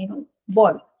चौथा आहे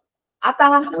बॉल. आता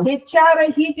हे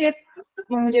चारही जे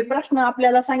म्हणजे प्रश्न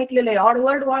आपल्याला सांगितलेले आहे, ऑड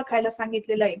वर्ड ओळखायला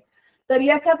सांगितलेलं आहे, तर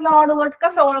याच्यातला ऑड वर्ड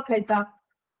कसा ओळखायचा,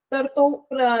 तर तो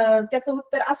त्याचं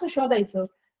उत्तर असं शोधायचं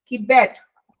की बॅट.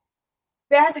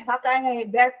 बॅट हा काय आहे,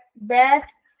 बॅट,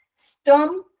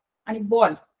 स्टंप आणि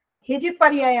बॉल हे जे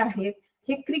पर्याय आहेत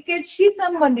हे क्रिकेटशी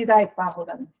संबंधित आहेत पहा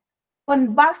मुलांना. पण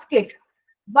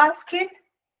बास्केट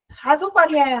हा जो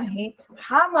पर्याय आहे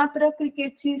हा मात्र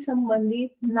क्रिकेटशी संबंधित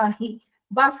नाही.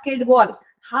 बास्केटबॉल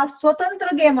हा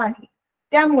स्वतंत्र गेम आहे,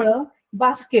 त्यामुळं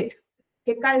बास्केट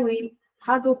हे काय होईल,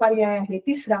 हा जो पर्याय आहे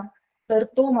तिसरा, तर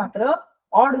तो मात्र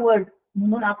ऑड वर्ड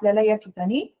म्हणून आपल्याला या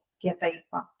ठिकाणी घेता येईल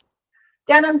पहा.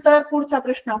 त्यानंतर पुढचा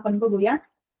प्रश्न आपण बघूया.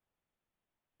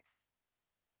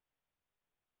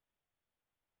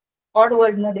 ऑड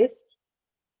वर्ड मध्ये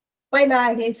पहिला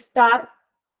आहे स्टार,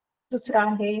 दुसरा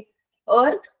आहे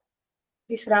अर्थ,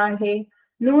 तिसरा आहे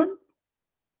नून,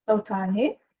 चौथा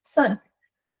आहे सन.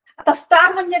 आता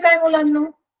स्टार म्हणजे काय मुलांना,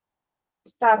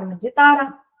 स्टार म्हणजे तारा.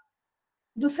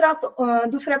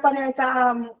 दुसऱ्या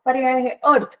पर्यायाचा पर्याय आहे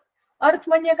अर्थ. अर्थ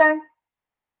म्हणजे काय,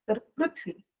 तर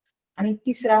पृथ्वी. आणि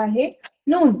तिसरा आहे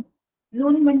नून.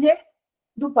 नून म्हणजे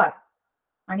दुपार.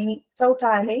 आणि चौथा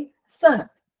आहे सन.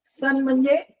 सन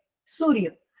म्हणजे सूर्य.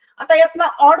 आता यातला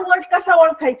ऑड वर्ड कसा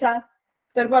ओळखायचा,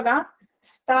 तर बघा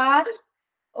स्टार,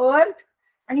 अर्थ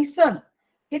आणि सन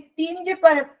हे तीन जे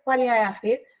पर्याय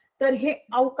आहेत, तर हे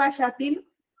अवकाशातील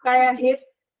काय आहेत,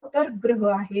 तर ग्रह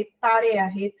आहेत, तारे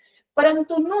आहेत.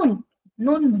 परंतु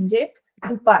नून म्हणजे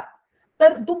दुपार.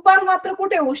 तर दुपार मात्र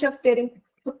कुठे होऊ शकते रे,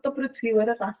 फक्त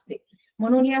पृथ्वीवरच असते.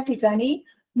 म्हणून या ठिकाणी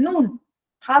नून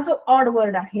हा जो ऑड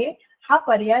वर्ड आहे हा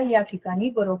पर्याय या ठिकाणी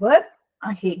बरोबर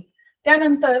आहे.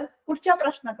 त्यानंतर पुढच्या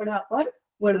प्रश्नाकडे आपण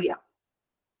वळूया.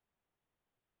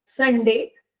 संडे,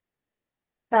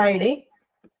 फ्रायडे,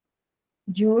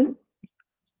 जून,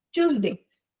 ट्यूजडे.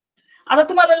 आता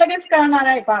तुम्हाला लगेच कळणार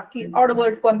आहे का की ऑड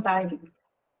वर्ड कोणता आहे.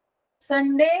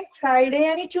 संडे, फ्रायडे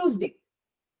आणि ट्यूजडे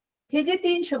हे जे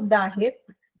तीन शब्द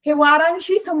आहेत हे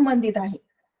वारांशी संबंधित आहेत,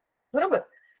 बरोबर.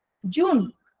 जून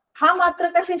हा मात्र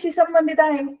कशाशी संबंधित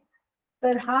आहे,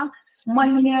 तर हा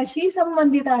महिन्याशी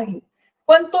संबंधित आहे,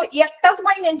 पण तो एकटाच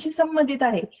महिन्यांशी संबंधित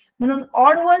आहे. म्हणून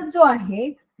ऑड वर्ड जो आहे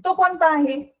तो कोणता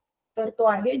आहे, तर तो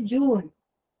आहे जून,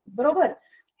 बरोबर.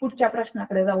 पुढच्या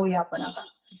प्रश्नाकडे जाऊया आपण आता.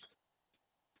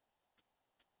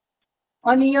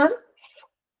 Onion,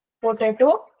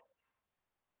 potato,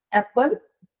 apple,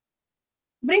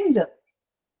 brinjal.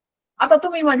 आता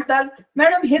तुम्ही म्हणताल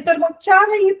मॅडम हे तर मग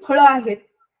चारही फळं आहेत.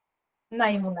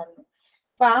 नाही मुलांना,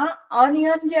 पहा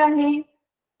ऑनियन जे आहे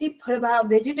ती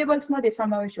व्हेजिटेबल्स मध्ये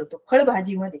समावेश होतो,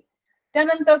 फळभाजीमध्ये.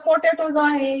 त्यानंतर पोटॅटो जो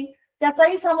आहे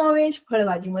त्याचाही समावेश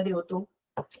फळभाजीमध्ये होतो.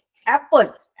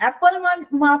 ऍपल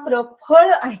मात्र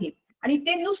फळ आहे आणि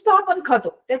ते नुसतं आपण खातो,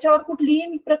 त्याच्यावर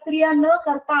कुठलीही प्रक्रिया न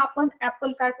करता आपण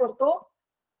ऍपल काय करतो,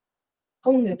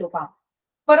 खाऊन घेतो पहा.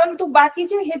 परंतु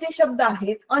बाकीचे हे जे शब्द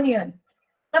आहेत, ऑनियन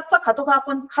कच्चा खातो का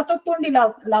आपण, खातो तोंडी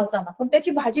लावताना, पण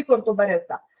त्याची भाजी करतो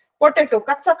बऱ्याचदा. पोटॅटो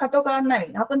कच्चा खातो का,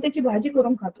 नाही, आपण त्याची भाजी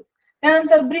करून खातो.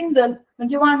 त्यानंतर ब्रिंजल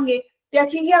म्हणजे वांगे,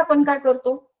 त्याचीही आपण काय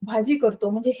करतो, भाजी करतो.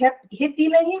 म्हणजे हे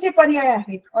तीनही जे पर्याय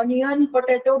आहेत, ऑनियन,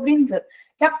 पोटॅटो, ब्रिंजल,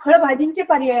 ह्या फळभाजींचे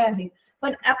पर्याय आहेत.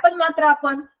 पण ऍपल मात्र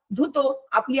आपण धुतो,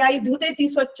 आपली आई धुते ती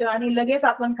स्वच्छ आणि लगेच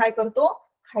आपण काय करतो,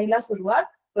 खायला सुरुवात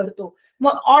करतो.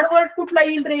 मग ऑड वर्ड कुठला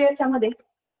येईल रे याच्यामध्ये,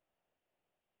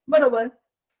 बरोबर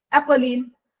ऍपल येईल,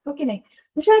 हो की नाही.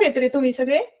 हुशार येत रे तुम्ही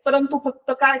सगळे. परंतु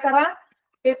फक्त काय करा,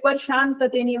 पेपर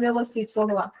शांततेने व्यवस्थित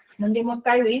सोडवा, म्हणजे मग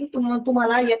काय होईल,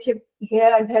 तुम्हाला याचे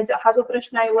हा जो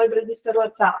प्रश्न आहे वर्ड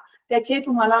रजिस्टरवरचा त्याचे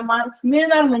तुम्हाला मार्क्स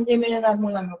मिळणार म्हणजे मिळणार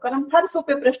मुलांना, कारण फार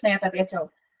सोपे प्रश्न येतात याच्यावर.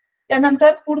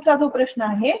 त्यानंतर पुढचा जो प्रश्न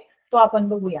आहे तो आपण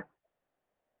बघूया.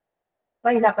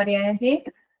 पहिला पर्याय आहे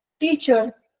टीचर,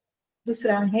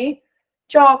 दुसरा आहे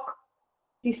चॉक,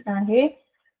 तिसरा आहे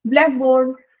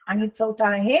ब्लॅकबोर्ड आणि चौथा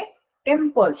आहे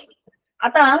टेम्पल.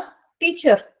 आता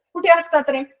टीचर कुठे असतात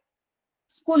रे,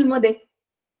 स्कूलमध्ये.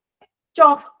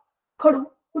 चॉक, खडू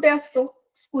कुठे असतो,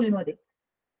 स्कूलमध्ये.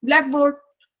 ब्लॅकबोर्ड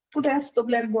कुठे असतो,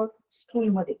 ब्लॅकबोर्ड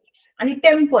स्कूलमध्ये. आणि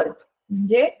टेम्पल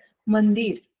म्हणजे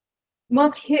मंदिर.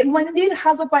 मग हे मंदिर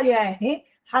हा जो पर्याय आहे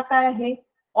हा काय आहे,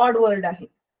 ऑड वर्ड आहे.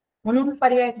 म्हणून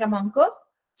पर्याय क्रमांक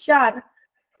 4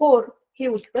 हे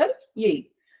उत्तर येईल.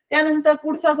 त्यानंतर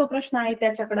पुढचा जो प्रश्न आहे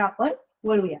त्याच्याकडे आपण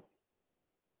वळूया.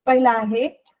 पहिला आहे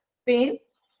पेन,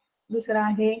 दुसरा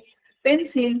आहे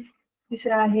पेन्सिल,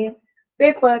 तिसरा आहे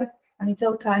पेपर आणि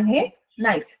चौथा आहे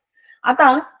नाईफ.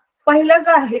 आता पहिला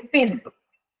जो आहे पेन,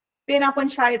 पेन आपण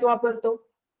शाळेत वापरतो,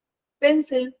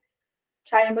 पेन्सिल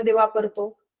शाळेमध्ये वापरतो,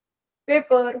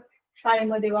 पेपर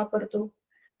शाळेमध्ये वापरतो,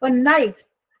 पण नाईफ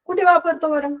कुठे वापरतो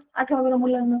बरं? आठवा बरं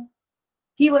मुलांना,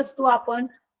 ही वस्तू आपण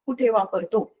कुठे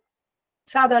वापरतो?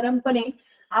 साधारणपणे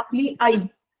आपली आई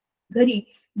घरी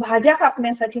भाज्या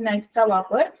कापण्यासाठी नाईफचा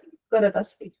वापर करत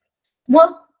असते.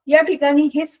 मग या ठिकाणी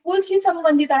हे स्कूलशी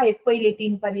संबंधित आहेत पहिले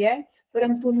 3 पर्याय,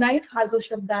 परंतु नाईफ हा जो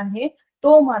शब्द आहे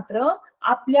तो मात्र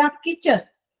आपल्या किचन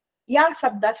या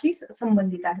शब्दाशी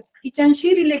संबंधित आहे,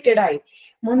 किचनशी रिलेटेड आहे,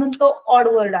 म्हणून तो ऑड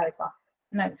वर्ड आहे पहा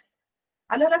नाईफ.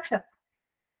 आलं लक्षात?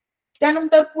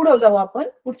 त्यानंतर पुढे जाऊ आपण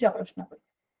पुढच्या प्रश्नाकडे.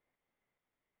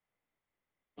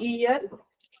 Year,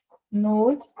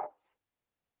 knows,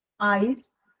 eyes,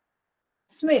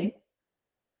 smell.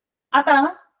 आता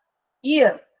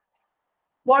इयर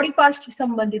बॉडी पार्टशी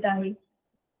संबंधित आहे,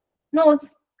 नोज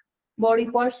बॉडी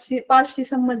पार्टशी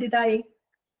संबंधित आहे,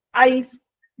 आईज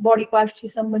बॉडी पार्टशी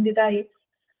संबंधित आहे,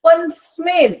 पण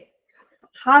स्मेल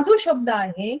हा जो शब्द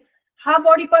आहे हा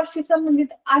बॉडी पार्टशी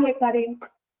संबंधित आहे का रे?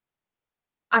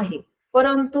 आहे,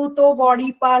 परंतु तो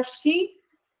बॉडी पार्टशी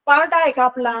पार्ट आहे का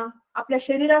आपला? आपल्या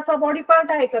शरीराचा बॉडी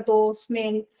पार्ट आहे का तो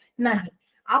स्मेल? नाही.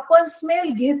 आपण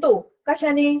स्मेल घेतो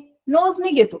कशाने? नोजने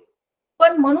घेतो,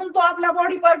 पण म्हणून तो आपला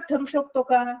बॉडी पार्ट ठरू शकतो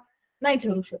का? नाही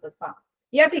ठरू शकत. पहा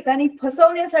या ठिकाणी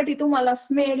फसवण्यासाठी तुम्हाला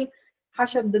स्मेल हा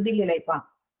शब्द दिलेला आहे. पहा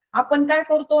आपण काय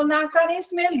करतो, नाकाने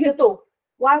स्मेल घेतो,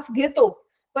 वास घेतो,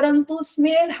 परंतु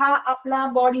स्मेल हा आपला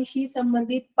बॉडीशी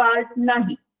संबंधित पार्ट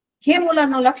नाही, हे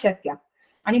मुलांना लक्षात घ्या.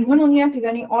 आणि म्हणून या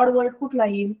ठिकाणी ऑड वर्ड कुठला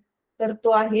येईल? तर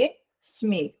तो आहे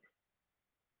स्मेल.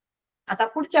 आता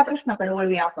पुढच्या प्रश्नाकडे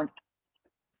वळूया आपण.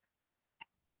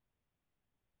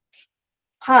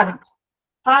 फार्म,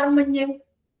 फार्म म्हणजे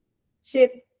शेत.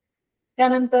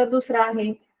 त्यानंतर दुसरा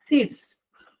आहे सीड्स,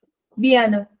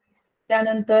 बियाणं.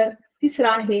 त्यानंतर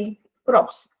तिसरा आहे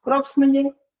क्रॉप्स, क्रॉप्स म्हणजे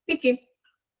पिके.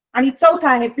 आणि चौथा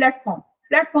आहे प्लॅटफॉर्म.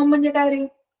 प्लॅटफॉर्म म्हणजे काय रे?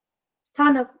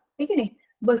 स्थानक, ठीक आहे नाही?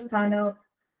 बस स्थानक,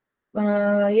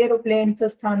 एरोप्लेनचं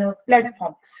स्थानक,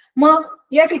 प्लॅटफॉर्म. मग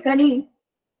या ठिकाणी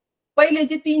पहिले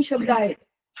जे 3 शब्द आहेत,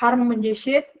 फार्म म्हणजे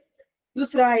शेत,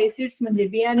 दुसरा आहे सीड्स म्हणजे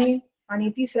बियाणे, आणि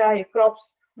तिसरा आहे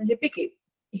क्रॉप्स म्हणजे पिके.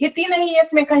 हे तीनही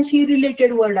एकमेकांशी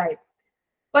रिलेटेड वर्ड आहेत,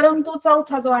 परंतु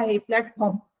चौथा जो आहे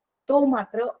प्लॅटफॉर्म तो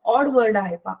मात्र ऑड वर्ड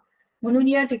आहे. पहा म्हणून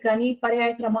या ठिकाणी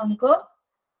पर्याय क्रमांक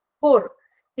 4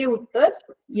 हे उत्तर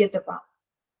येतं. पहा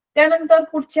त्यानंतर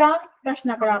पुढच्या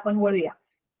प्रश्नाकडे आपण वळूया.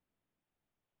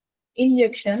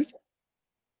 Injection,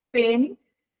 pen,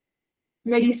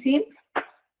 medicine,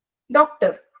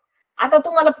 doctor. आता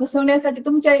तुम्हाला फसवण्यासाठी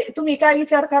तुम्ही काय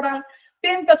विचार करा,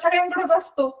 पेन तर सगळ्यांकडेच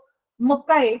असतो, मग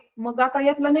काय? मग आता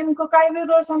यातलं नेमकं काय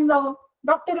वेगळं समजावं?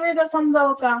 डॉक्टर वेगळं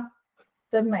समजावं का?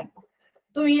 तर नाही.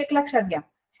 तुम्ही एक लक्षात घ्या,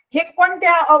 हे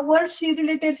कोणत्या वर्डशी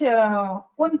रिलेटेड,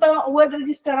 कोणतं वर्ड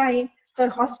रजिस्टर आहे? तर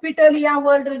हॉस्पिटल या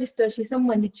वर्ड रजिस्टरशी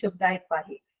संबंधित शब्द आहेत.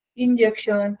 पाहिजे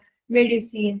इंजेक्शन,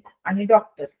 मेडिसिन आणि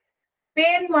डॉक्टर.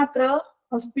 पेन मात्र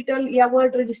हॉस्पिटल या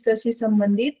वर्ड रजिस्टरशी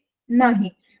संबंधित नाही,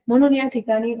 म्हणून या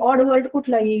ठिकाणी ऑड वर्ड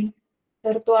कुठला येईल?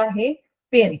 तर तो आहे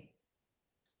पेन.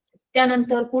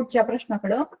 त्यानंतर पुढच्या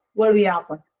प्रश्नाकडे वळूया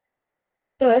आपण.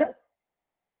 तर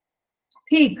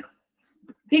फिग,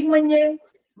 फिग म्हणजे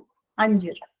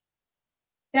अंजीर.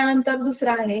 त्यानंतर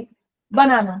दुसरा आहे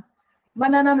बनाना,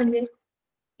 बनाना म्हणजे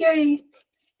केळी.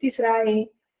 तिसरा आहे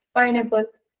पायनॅपल,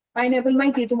 पायनॅपल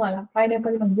माहिती तुम्हाला,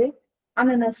 पायनॅपल म्हणजे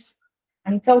अननस.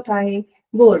 आणि चौथा आहे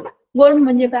गोर्ड, गोर्ड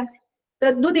म्हणजे काय?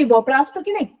 तर दुधी भोपळा असतो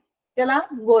की नाही, त्याला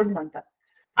गोर्ड म्हणतात.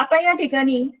 आता या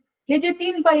ठिकाणी हे जे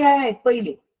 3 पर्याय आहेत,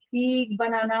 पहिले फिग,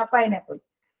 बनाना, पायनॅपल,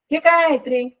 हे काय आहेत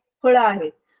रे? फळं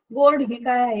आहेत. गोर्ड हे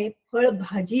काय आहे? फळ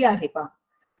भाजी आहे. पहा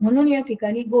म्हणून या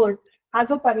ठिकाणी गोर्ड हा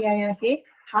जो पर्याय आहे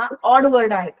हा ऑड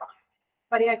वर्ड आहे. पहा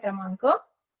पर्याय क्रमांक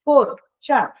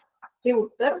 4 हे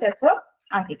उत्तर त्याचं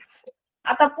आहे.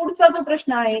 आता पुढचा जो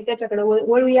प्रश्न आहे त्याच्याकडे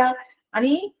वळूया.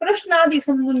 आणि प्रश्न आधी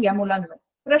समजून घ्या मुलांना.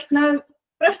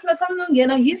 प्रश्न समजून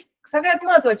घेणं ही सगळ्यात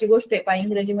महत्वाची गोष्ट आहे. पहा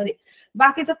इंग्रजीमध्ये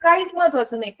बाकीचं काहीच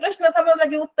महत्वाचं नाही. प्रश्न समजला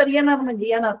की उत्तर येणार म्हणजे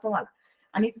येणार तुम्हाला.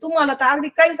 आणि तुम्हाला तर अगदी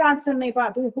काहीच अडचण नाही. पहा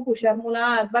तुम्ही खूप हुशार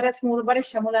मुलं,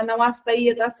 बऱ्याचशा मुलांना वाचता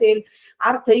येत असेल,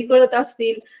 अर्थही कळत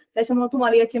असतील, त्याच्यामुळे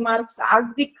तुम्हाला याचे मार्क्स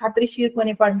अगदी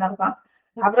खात्रीशीरपणे पडणार. पहा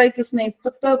घाबरायचंच नाही,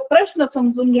 फक्त प्रश्न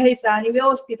समजून घ्यायचा आणि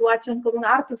व्यवस्थित वाचन करून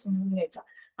अर्थ समजून घ्यायचा.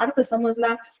 अर्थ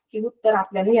समजला की उत्तर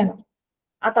आपल्याला येणार.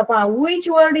 आता पहा, which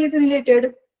word is related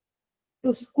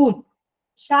to school?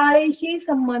 शाळेशी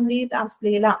संबंधित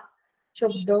असलेला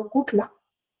शब्द कुठला,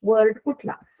 वर्ड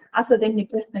कुठला, असं त्यांनी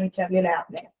प्रश्न विचारलेला आहे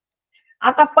आपल्याला.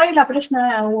 आता पहिला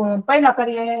प्रश्न, पहिला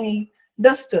पर्याय आहे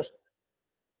डस्टर,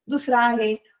 दुसरा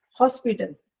आहे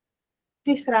हॉस्पिटल,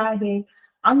 तिसरा आहे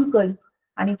अंकल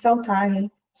आणि चौथा आहे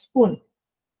स्पून.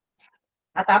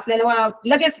 आता आपल्याला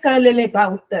लगेच कळलेलं आहे का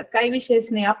उत्तर? काही विषयच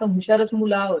नाही, आपण हुशारच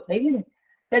मुलं आहोत आहे की नाही.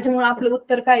 त्याच्यामुळे आपलं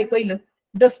उत्तर काय पहिलं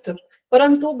डस्टर.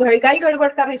 परंतु काही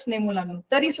गडबड करायची नाही मुलांना.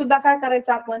 तरी सुद्धा काय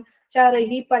करायचं, आपण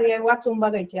चारही पर्याय वाचून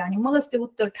बघायचे आणि मगच ते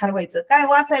उत्तर ठरवायचं. काय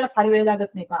वाचायला फार वेळ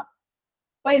लागत नाही का.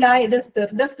 पहिला आहे डस्टर.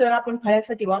 डस्टर आपण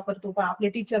फळ्यासाठी वापरतो का, आपले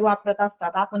टीचर वापरत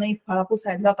असतात, आपणही फळा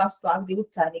पुसायला जात असतो अगदी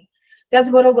उत्साहाने.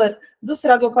 त्याचबरोबर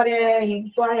दुसरा जो पर्याय आहे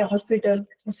तो आहे हॉस्पिटल.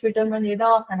 हॉस्पिटल म्हणजे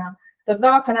दवाखाना. तर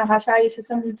दवाखाना हा शाळेशी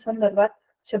संदर्भात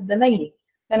शब्द नाहीये.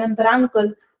 त्यानंतर अंकल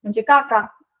म्हणजे काका,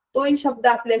 तोही शब्द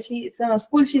आपल्याशी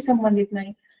स्कूलशी संबंधित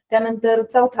नाही. त्यानंतर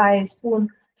चौथा आहे स्पून.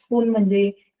 स्पून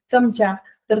म्हणजे चमचा,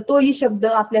 तर तोही शब्द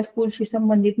आपल्या स्कूलशी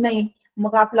संबंधित नाही.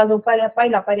 मग आपला जो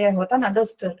पहिला पर्याय होता ना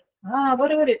डस्टर, हा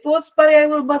बरोबर आहे, तोच पर्याय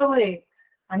बरोबर आहे.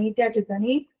 आणि त्या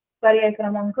ठिकाणी पर्याय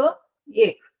क्रमांक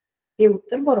 1 हे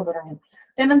उत्तर बरोबर आहे.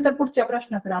 त्यानंतर पुढच्या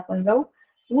प्रश्नाकडे आपण जाऊ.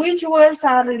 Which words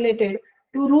R related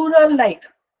to rural life.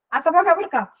 आता बघा बरं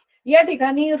का, या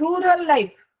ठिकाणी रुरल लाईफ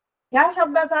ह्या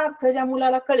शब्दाचा अर्थ ज्या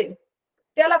मुलाला कळेल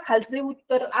त्याला खालचे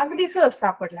उत्तर अगदी सहज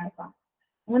सापडणार का.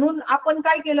 म्हणून आपण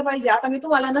काय केलं पाहिजे, आता मी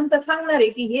तुम्हाला नंतर सांगणार आहे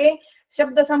की हे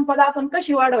शब्दसंपदा आपण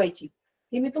कशी वाढवायची,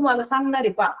 हे मी तुम्हाला सांगणार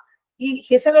आहे की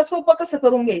हे सगळं सोपं कसं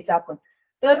करून घ्यायचं आपण.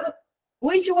 तर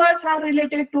which words R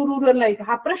related to rural life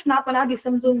हा प्रश्न आपण आधी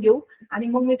समजून घेऊ आणि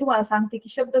मग मी तुम्हाला सांगते की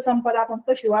शब्दसंपदा आपण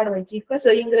कशी वाढवायची,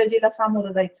 कसं इंग्रजीला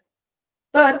सामोरं जायचं.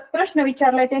 तर प्रश्न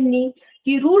विचारलाय त्यांनी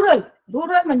की रुरल,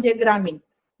 रुरल म्हणजे ग्रामीण,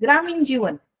 ग्रामीण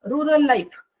जीवन, रुरल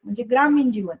लाईफ म्हणजे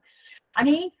ग्रामीण जीवन,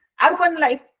 आणि अर्बन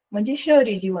लाईफ म्हणजे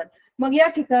शहरी जीवन. मग या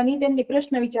ठिकाणी त्यांनी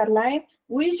प्रश्न विचारलाय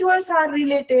which words R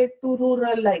related to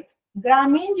rural life,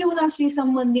 ग्रामीण जीवनाशी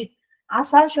संबंधित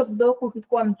असा शब्द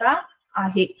कोणता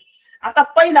आहे. आता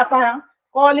पहिला पहा,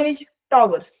 कॉलेज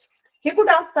टॉवर्स, हे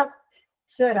कुठे असतात,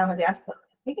 शहरामध्ये असतात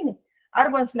ठीक आहे.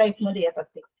 अर्बन लाईफ मध्ये येतात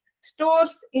ते.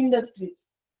 स्टोर्स इंडस्ट्रीज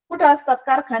कुठे असतात,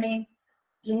 कारखाने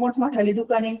मोठमोठाली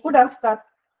दुकाने कुठे असतात,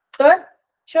 तर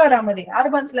शहरामध्ये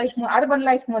अर्बन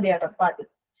लाईफ मध्ये येतात पाहते.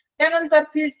 त्यानंतर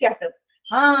फील्ड कॅटल,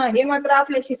 हा हे मात्र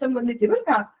आपल्याशी संबंधित आहे बरं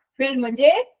का. फील्ड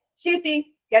म्हणजे शेती,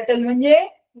 कॅटल म्हणजे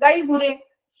गाई गुरे,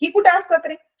 ही कुठे असतात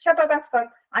रे, शेतात असतात.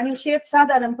 आणि शेत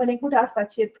साधारणपणे कुठे असतात,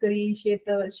 शेतकरी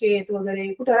शेत वगैरे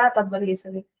कुठे राहतात बरं, हे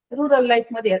सगळे रुरल लाईफ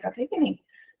मध्ये येतात आहे की नाही.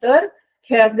 तर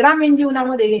ग्रामीण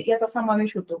जीवनामध्ये याचा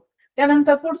समावेश होतो.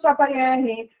 त्यानंतर पुढचा पर्याय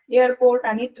आहे एअरपोर्ट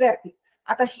आणि ट्रॅफिक.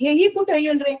 आता हेही कुठे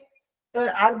येईल रे, तर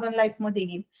अर्बन लाईफ मध्ये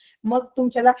येईल. मग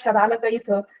तुमच्या लक्षात आलं का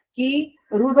इथं की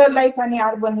रुरल लाईफ आणि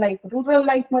अर्बन लाईफ, रुरल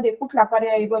लाईफ मध्ये कुठला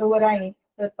पर्याय बरोबर आहे,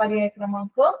 तर पर्याय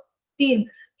क्रमांक 3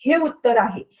 हे उत्तर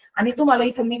आहे. आणि तुम्हाला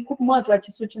इथं मी खूप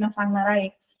महत्वाची सूचना सांगणार आहे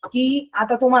की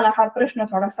आता तुम्हाला हा प्रश्न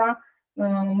थोडासा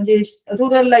म्हणजे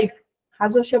रुरल लाईफ हा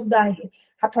जो शब्द आहे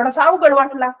हा थोडासा अवघड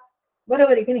वाटला,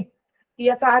 बरोबर आहे की नाही, की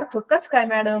याचा अर्थ कस काय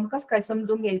मॅडम, कस काय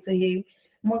समजून घ्यायचं हे.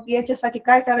 मग याच्यासाठी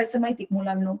काय करायचं माहिती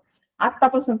मुलांना,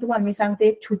 आतापासून तुम्हाला मी सांगते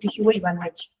एक छोटीशी वही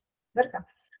बनवायची बरं का.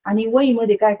 आणि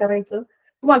वहीमध्ये काय करायचं,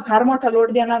 तुम्हाला फार मोठा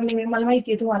लोड देणार नाही, मला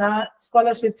माहितीये तुम्हाला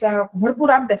स्कॉलरशिपचा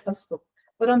भरपूर अभ्यास असतो,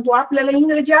 परंतु आपल्याला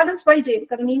इंग्रजी आलंच पाहिजे,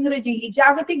 कारण इंग्रजी ही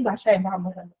जागतिक भाषा आहे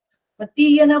महामुलांना, ती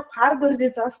येणं फार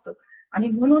गरजेचं असतं. आणि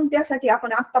म्हणून त्यासाठी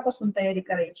आपण आतापासून तयारी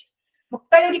करायची. मग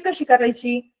तयारी कशी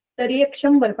करायची, तर एक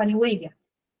 100 पानी वही घ्या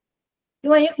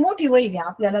किंवा एक मोठी वही घ्या,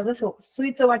 आपल्याला जसं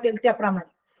सुईचं वाटेल त्याप्रमाणे.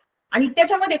 आणि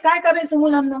त्याच्यामध्ये काय करायचं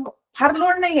मुलांना, फार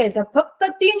लोड नाही घ्यायचा, फक्त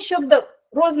 3 शब्द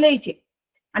रोज लिहायचे.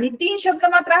 आणि 3 शब्द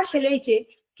मात्र असे लिहायचे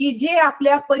की जे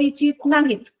आपल्या परिचित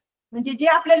नाहीत, म्हणजे जे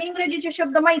आपल्याला इंग्रजीचे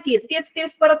शब्द माहिती आहेत तेच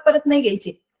तेच परत परत नाही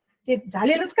घ्यायचे, ते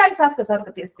झालेलंच काय सारखं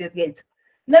सारखं तेच तेच घ्यायचं,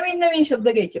 नवीन नवीन शब्द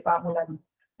घ्यायचे पहा मुलांनी.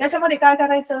 त्याच्यामध्ये काय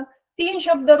करायचं, 3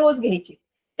 शब्द रोज घ्यायचे,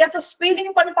 त्याचं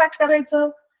स्पेलिंग पण पाठ करायचं,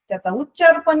 त्याचा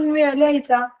उच्चार पण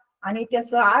लिहायचा आणि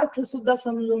त्याचा अर्थ सुद्धा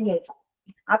समजून घ्यायचा.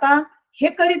 आता हे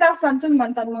करीत असताना तुम्ही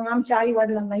म्हणता मग आमच्या आई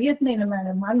वडिलांना येत नाही ना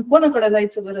मॅडम, आम्ही कोणाकडे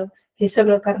जायचं बरं हे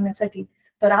सगळं करण्यासाठी.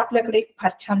 तर आपल्याकडे एक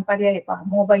फार छान पर्याय आहे पहा,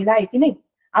 मोबाईल आहे की नाही.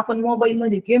 आपण मोबाईल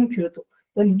मध्ये गेम खेळतो,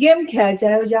 तर गेम खेळायच्या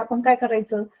ऐवजी आपण काय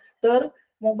करायचं, तर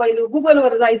मोबाईल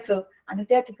गुगलवर जायचं आणि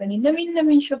त्या ठिकाणी नवीन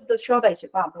नवीन शब्द शोधायचे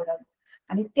पहा मुलांना.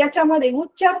 आणि त्याच्यामध्ये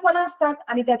उच्चार पण असतात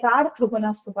आणि त्याचा अर्थ पण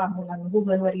असतो पहा मुलांना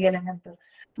गुगलवर गेल्यानंतर.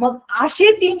 मग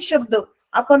असे 3 शब्द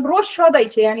आपण रोज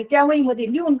शोधायचे आणि त्या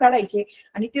वहीमध्ये लिहून काढायचे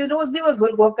आणि ते रोज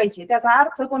दिवसभर घोकायचे, त्याचा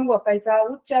अर्थ पण घोकायचा,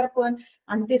 उच्चार पण.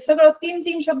 आणि ते सगळं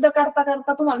 3 शब्द करता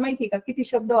करता तुम्हाला माहिती का किती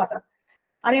शब्द होतात,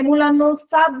 अरे मुलांना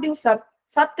 7 दिवसात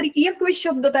 7 त्रिकी 21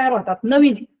 शब्द तयार होतात,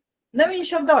 नवीन नवीन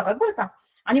शब्द होतात बरं का.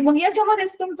 आणि मग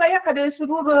याच्यामध्येच तुमचा एखाद्या वेळेस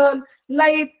रुरल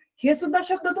लाईफ हे सुद्धा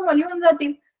शब्द तुम्हाला लिहून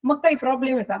जातील, मग काही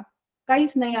प्रॉब्लेम आहे का,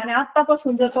 काहीच नाही. आणि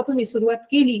आतापासून जर का तुम्ही सुरुवात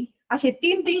केली, असे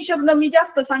 3 शब्द मी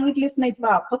जास्त सांगितलेच नाहीत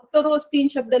पहा, फक्त रोज 3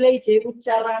 शब्द लिहायचे,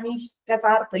 उच्चार आणि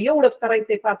त्याचा अर्थ एवढंच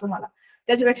करायचंय पहा तुम्हाला,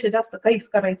 त्याच्यापेक्षा जास्त काहीच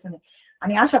करायचं नाही.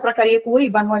 आणि अशा प्रकारे एक वही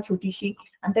बनवा छोटीशी,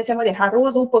 आणि त्याच्यामध्ये हा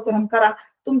रोज उपक्रम करा.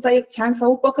 तुमचा एक छानसा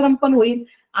उपक्रम पण होईल,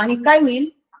 आणि काय होईल,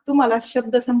 तुम्हाला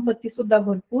शब्द संपत्ती सुद्धा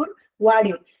भरपूर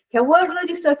वाढेल. ह्या वर्ड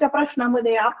रजिस्टरच्या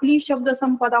प्रश्नामध्ये आपली शब्द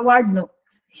संपदा वाढणं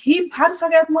ही फार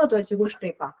सगळ्यात महत्वाची गोष्ट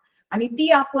आहे पहा, आणि ती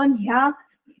आपण ह्या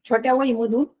छोट्या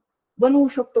वहीमधून बनवू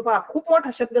शकतो पहा. खूप मोठा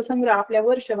शब्दसंग्रह आपल्या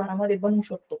वर्षभरामध्ये बनवू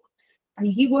शकतो. आणि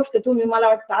ही गोष्ट तुम्ही मला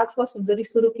वाटतं आजपासून जरी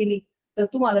सुरू केली तर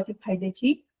तुम्हाला ती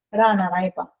फायद्याची राहणार आहे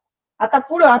पहा. आता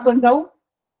पुढे आपण जाऊ.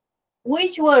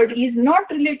 Which word is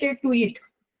not related to it.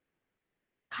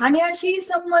 खाण्याशी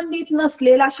संबंधित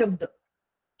नसलेला शब्द,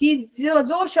 की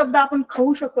जो शब्द आपण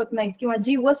खाऊ शकत नाहीत किंवा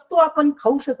जी वस्तू आपण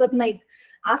खाऊ शकत नाहीत,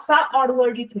 असा ऑड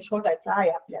वर्ड इथे शोधायचा आहे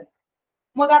आपल्याला.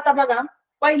 मग आता बघा,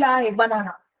 पहिला आहे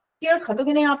बनाना. केळ खातो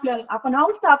की नाही आपल्याला, आपण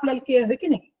आवडतं आपल्याला केळ, आहे की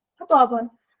नाही, खातो आपण.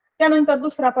 त्यानंतर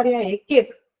दुसरा पर्याय आहे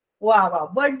केक. वा वा,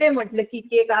 बर्थडे म्हटलं की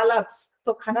केक आलाच,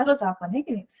 तो खाणारच आपण, आहे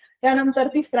की नाही. त्यानंतर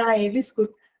तिसरा आहे बिस्कुट.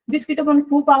 बिस्किट पण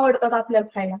खूप आवडतात आपल्याला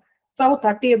खायला.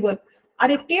 चौथा टेबल.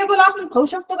 अरे टेबल आपण खाऊ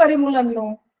शकतो का रे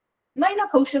मुलांनो? नाही ना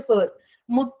खाऊ शकत.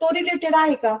 मग तो रिलेटेड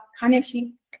आहे का खाण्याशी?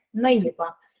 नाहीये पा.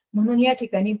 म्हणून या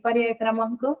ठिकाणी पर्याय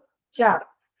क्रमांक 4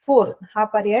 4 हा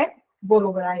पर्याय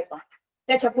बरोबर आहे पा.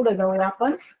 त्याच्या पुढे जाऊया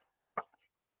आपण.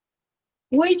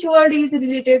 Which word is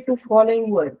related to following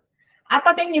word?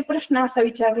 आता त्यांनी प्रश्न असा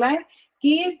विचारलाय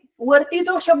की वरती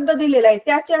जो शब्द दिलेला आहे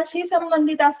त्याच्याशी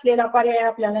संबंधित असलेला पर्याय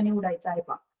आपल्याला निवडायचा आहे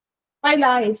पा. पहिला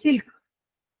आहे सिल्क.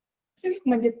 सिल्क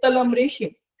म्हणजे तलम रेशीम.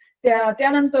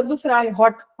 त्यानंतर दुसरा आहे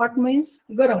हॉट. हॉट मीन्स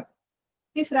गरम.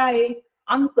 तिसरा आहे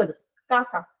अंकल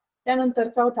काका. त्यानंतर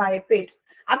चौथा आहे पेट.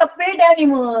 आता पेट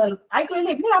ॲनिमल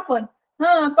ऐकलेले ना आपण,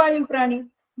 हा पाळीव प्राणी,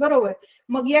 बरोबर.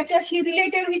 मग याच्याशी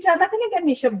रिलेटेड विचारला की नाही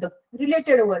त्यांनी शब्द,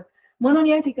 रिलेटेड वर्ड, म्हणून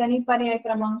या ठिकाणी पर्याय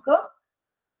क्रमांक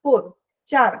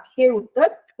 4 हे उत्तर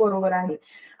बरोबर आहे.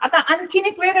 आता आणखीन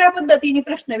एक वेगळ्या पद्धतीने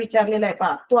प्रश्न विचारलेला आहे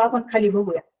पहा, तो आपण खाली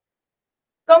बघूया.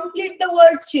 Complete the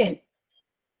word chain.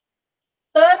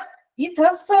 तर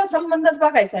इथं सहसंबंधच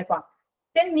बघायचा आहे पहा.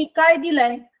 त्यांनी काय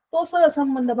दिलाय तो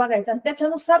सहसंबंध बघायचा आणि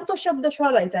त्याच्यानुसार तो शब्द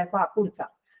शोधायचा आहे पहा. पुढचा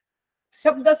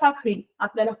शब्द साखळी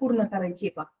आपल्याला पूर्ण करायची आहे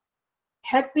पहा.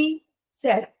 Happy,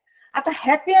 sad. आता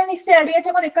हॅपी आणि सॅड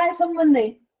याच्यामध्ये काय संबंध आहे,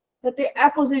 तर ते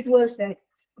अपोजिट वर्ड्स आहेत,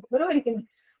 बरोबर आहे की नाही.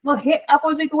 मग हे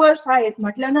अपोजिट वर्ड्स आहेत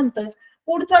म्हटल्यानंतर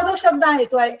पुढचा जो शब्द आहे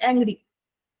तो आहे अँग्री,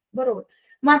 बरोबर.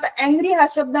 मग आता अँग्री हा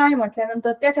शब्द आहे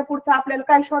म्हटल्यानंतर त्याच्या पुढचा आपल्याला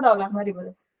काय शोधावं लागणार आहे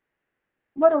बरं,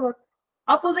 बरोबर.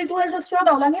 अपोजिट वर्ड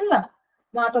शोधावं लागेल ना.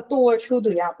 मग आता तो वर्ड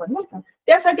शोधूया आपण, बरं का.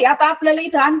 त्यासाठी आता आपल्याला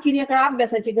इथं आणखीन एका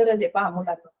अभ्यासाची गरज आहे पहा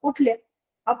मुलांना. कुठले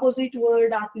अपोजिट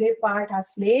वर्ड आपले पाठ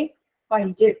असले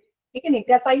पाहिजेत, ठीक आहे नाही,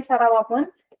 त्याचाही सराव आपण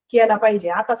केला पाहिजे.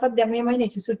 आता सध्या मे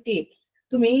महिन्याची सुट्टी आहे,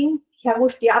 तुम्ही ह्या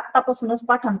गोष्टी आतापासूनच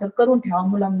पाठांतर करून ठेवा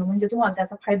मुलांना, म्हणजे तुम्हाला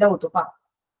त्याचा फायदा होतो पहा.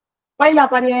 पहिला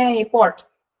पर्याय आहे पॉट.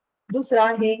 दुसरा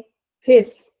आहे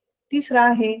फेस. तिसरा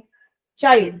आहे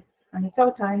चाइल्ड आणि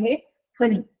चौथा आहे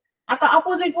फनी. आता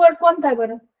अपोजिट वर्ड कोणता आहे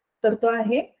बरं, तर तो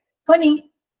आहे फनी,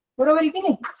 बरोबर आहे की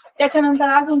नाही. त्याच्यानंतर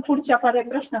अजून पुढच्या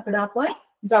प्रश्नाकडे आपण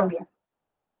जाऊया.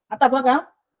 आता बघा,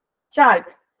 चार्ट,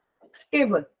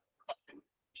 टेबल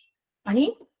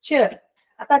आणि चेअर.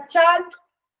 आता चार्ट,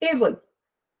 टेबल,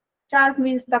 चार्ट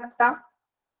मीन्स तक्ता,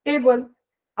 टेबल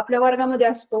आपल्या वर्गामध्ये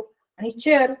असतो आणि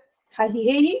चेअर हा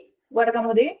हेही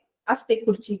वर्गामध्ये असते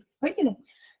खुर्ची, होय की नाही.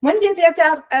 म्हणजेच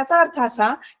याचा अर्थ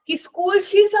असा की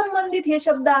स्कूलशी संबंधित हे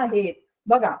शब्द आहेत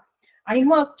बघा. आणि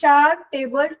मग चार्ट,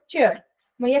 टेबल, चेअर,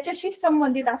 मग याच्याशी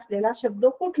संबंधित असलेला शब्द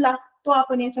कुठला तो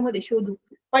आपण याच्यामध्ये शोधू.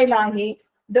 पहिला आहे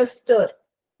डस्टर.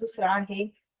 दुसरा आहे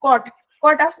कॉट.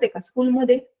 कॉट असते का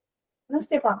स्कूलमध्ये,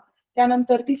 नसते पहा.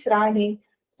 त्यानंतर तिसरा आहे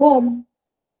होम.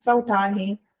 चौथा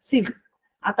आहे सिल्क.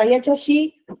 आता याच्याशी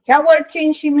ह्या वर्ड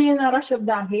चेनशी मिळणारा शब्द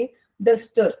आहे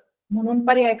डस्टर, म्हणून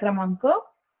पर्याय क्रमांक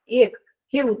 1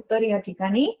 हे उत्तर या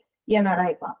ठिकाणी येणार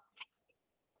आहे पहा.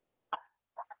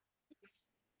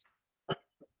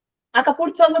 आता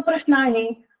पुढचा जो प्रश्न आहे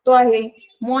तो आहे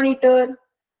मॉनिटर,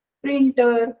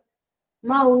 प्रिंटर,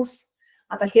 माऊस.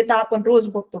 आता हे तर आपण रोज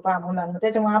बघतो पहा मुलांना,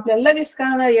 त्याच्यामुळे आपल्याला लगेच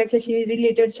कळणार याच्याशी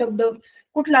रिलेटेड शब्द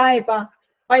कुठला आहे पहा.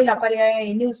 पहिला पर्याय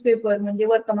आहे न्यूजपेपर म्हणजे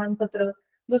वर्तमानपत्र.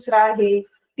 दुसरा आहे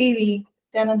टीव्ही.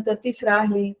 त्यानंतर तिसरा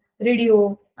आहे रेडिओ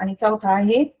आणि चौथा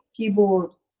आहे कीबोर्ड,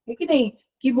 हे की नाही.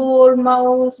 कीबोर्ड,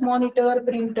 माऊस, मॉनिटर,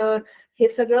 प्रिंटर हे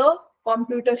सगळं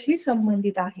कॉम्प्युटरशी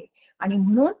संबंधित आहे आणि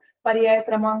म्हणून पर्याय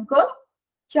क्रमांक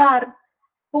 4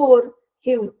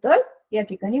 हे उत्तर या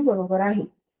ठिकाणी बरोबर आहे.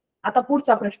 आता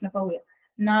पुढचा प्रश्न पाहूया.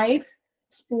 नाईफ,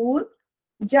 स्पून,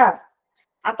 जार.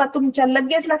 आता तुमच्या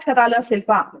लगेच लक्षात आलं असेल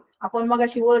पहा, आपण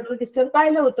मगाशी वर्ड रजिस्टर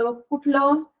पाहिलं होतं.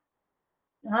 कुठलं?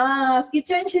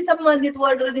 किचनशी संबंधित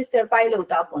वर्ड रजिस्टर पाहिलं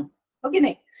होतं आपण, हो की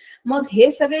नाही? मग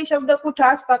हे सगळे शब्द कुठे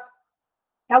असतात?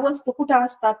 ह्या वस्तू कुठे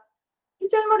असतात?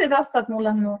 किचन मध्येच असतात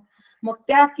मुलांना. मग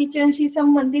त्या किचनशी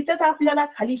संबंधितच आपल्याला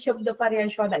खाली शब्द पर्याय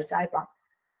शोधायचा आहे पहा.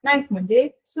 नाईफ म्हणजे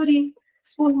सुरी,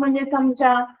 स्पून म्हणजे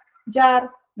चमचा, जार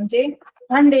म्हणजे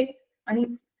भांडे, आणि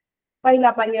पहिला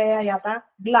पर्याय आहे आता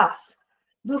ग्लास,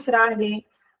 दुसरा आहे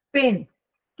पेन,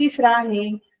 तिसरा आहे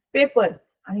पेपर,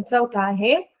 आणि चौथा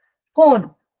आहे फोन.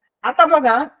 आता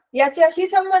बघा, याच्याशी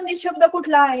संबंधित शब्द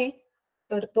कुठला आहे?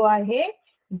 तर तो आहे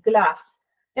ग्लास.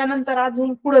 त्यानंतर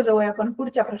अजून पुढे जाऊया आपण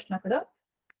पुढच्या प्रश्नाकडे.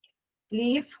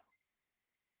 Leaf,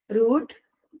 route,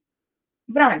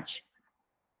 branch.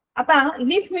 आता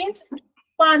लीफ मीन्स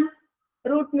पान,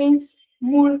 रूट मीन्स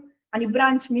मूळ, आणि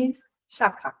ब्रांच मीन्स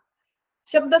शाखा.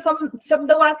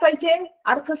 शब्द वाचायचे,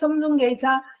 अर्थ समजून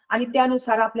घ्यायचा, आणि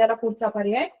त्यानुसार आपल्याला पुढचा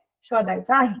पर्याय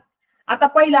शोधायचा आहे. आता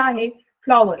पहिला आहे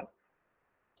फ्लॉवर,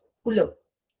 फुलं.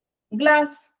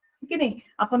 ग्लास की नाही,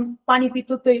 आपण पाणी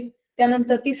पितोय.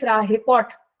 त्यानंतर तिसरा आहे पॉट,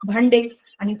 भांडे,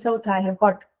 आणि चौथा आहे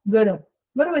हॉट, गरम.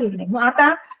 बरोबर आहे की नाही? मग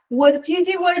आता वरची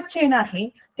जी वर्ड चेन आहे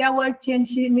त्या वर्ड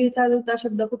चेनशी मिळता जुळता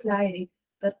शब्द कुठला आहे?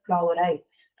 तर फ्लॉवर आहे.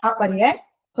 हा पर्याय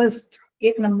फर्स्ट,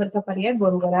 1 नंबरचा पर्याय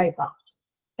बरोबर आहे पहा.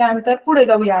 त्यानंतर पुढे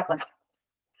जाऊया आपण.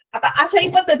 आता अशाही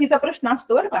पद्धतीचा प्रश्न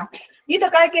असतो बरं का. इथं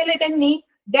काय केलंय त्यांनी?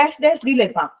 डॅश डॅश दिले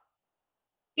पहा.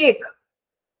 Cake,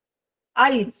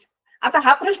 eyes. आता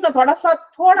हा प्रश्न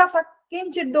थोडासा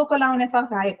किंचित डोकं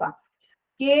लावण्यासारखा आहे पहा.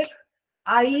 Cake,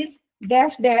 eyes,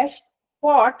 dash dash,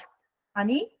 pot,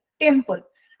 आणि टेम्पल.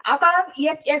 आता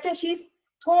याच्याशी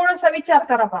थोडासा विचार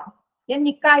करा पहा,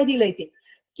 यांनी काय दिलंय ते.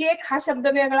 केक हा शब्द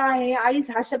वेगळा आहे, आईज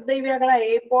हा शब्दही वेगळा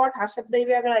आहे, पॉट हा शब्दही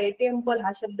वेगळा आहे, टेम्पल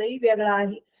हा शब्दही वेगळा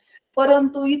आहे.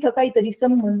 परंतु इथं काहीतरी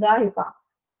संबंध आहे पहा,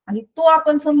 आणि तो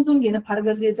आपण समजून घेणं फार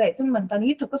गरजेचं आहे. तुम्ही म्हणता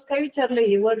इथं कसं काय विचारलंय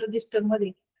हे वर्ड रजिस्टर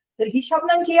मध्ये? तर ही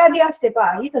शब्दांची यादी असते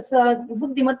पहा. इथं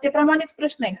बुद्धिमत्तेप्रमाणेच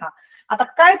प्रश्न आहे हा. आता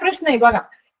काय प्रश्न आहे बघा.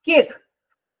 केक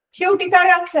शेवटी काय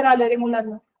अक्षर आलं रे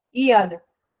मुलांना? ई आलं.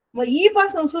 मग ई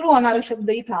पासून सुरू होणारा शब्द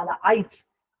इथं आला, आईच.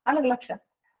 आलं लक्षात?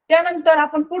 त्यानंतर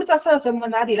आपण पुढचा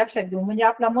सहसंबंध आधी लक्षात घेऊ, म्हणजे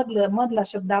आपला मधला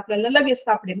शब्द आपल्याला लगेच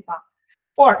सापडेल पहा.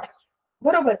 पॉट,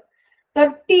 बरोबर. तर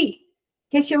टी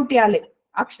हे शेवटी आले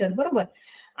अक्षर, बरोबर.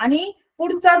 आणि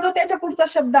पुढचा जो त्याच्या पुढचा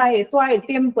शब्द आहे तो आहे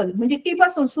टेम्पल, म्हणजे टी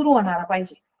पासून सुरू होणारा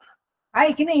पाहिजे,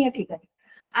 आहे की नाही या ठिकाणी?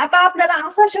 आता आपल्याला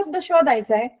असा शब्द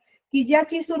शोधायचा आहे की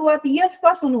ज्याची सुरुवात यस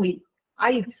पासून होईल.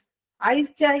 आईज,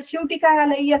 आईजच्या शेवटी काय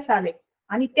आलंय? यस आले,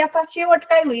 आणि त्याचा शेवट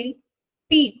काय होईल?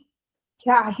 पी.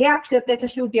 हे अक्षर त्याच्या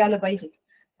शेवटी आलं पाहिजे,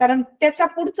 कारण त्याच्या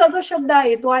पुढचा जो शब्द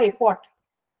आहे तो आहे पॉट,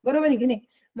 बरोबर आहे की नाही?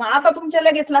 मग आता तुमच्या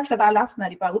लगेच लक्षात आलं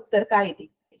असणारी पहा उत्तर काय आहे ते.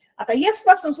 आता यस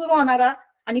पासून सुरू होणारा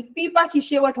आणि पी पाशी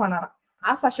शेवट होणारा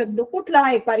असा शब्द कुठला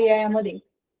आहे पर्यायामध्ये?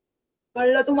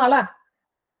 कळलं तुम्हाला?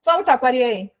 चौथा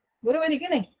पर्याय, बरोबर आहे की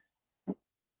नाही?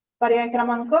 पर्याय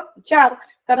क्रमांक 4.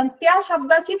 कारण त्या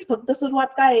शब्दाचीच फक्त सुरुवात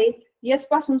काय आहे? यस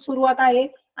पासून सुरुवात आहे,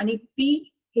 आणि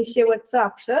पी हे शेवटचं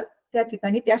अक्षर त्या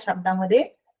ठिकाणी त्या शब्दामध्ये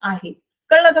आहे.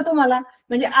 कळलं का तुम्हाला?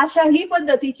 म्हणजे अशाही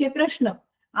पद्धतीचे प्रश्न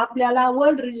आपल्याला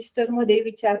वर्ड रजिस्टर मध्ये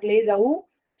विचारले जाऊ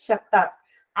शकतात.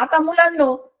 आता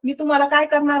मुलांनो, मी तुम्हाला काय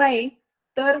करणार आहे,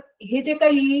 तर हे जे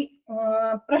काही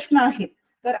प्रश्न आहेत,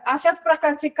 तर अशाच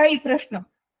प्रकारचे काही प्रश्न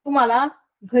तुम्हाला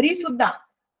घरी सुद्धा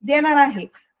देणार आहे.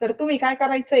 तर तुम्ही काय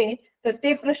करायचंय, तर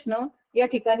ते प्रश्न या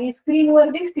ठिकाणी स्क्रीनवर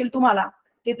दिसतील तुम्हाला,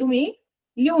 ते तुम्ही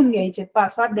लिहून घ्यायचे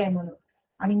स्वाध्याय म्हणून,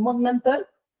 आणि मग नंतर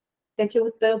त्याचे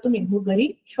उत्तर तुम्ही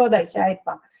घरी शोधायचे आहेत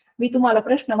पहा. मी तुम्हाला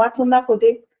प्रश्न वाचून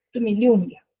दाखवते, तुम्ही लिहून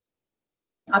घ्या.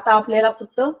 आता आपल्याला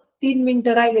फक्त 3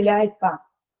 मिनिटं राहिलेले आहेत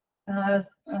पहा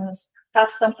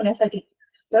तास संपण्यासाठी.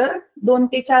 तर 2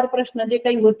 ते 4 प्रश्न जे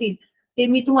काही होतील ते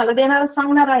मी तुम्हाला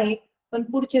सांगणार आहे, पण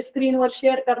पुढचे स्क्रीनवर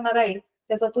शेअर करणार आहे.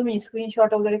 त्याचा तुम्ही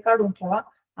स्क्रीनशॉट वगैरे काढून ठेवा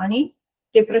आणि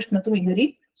ते प्रश्न तुम्ही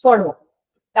घरी सोडवा.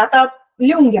 आता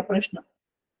लिहून घ्या प्रश्न.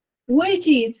 Which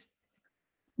is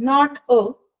not a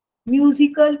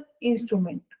musical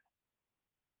instrument.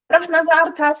 प्रश्नाचा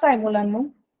अर्थ असा आहे मुलांनो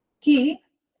की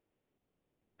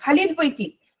खालीलपैकी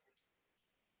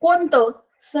कोणतं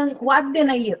वाद्य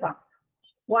नाहीये पहा,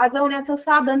 वाजवण्याचं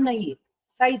साधन नाहीये,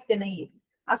 साहित्य नाहीये,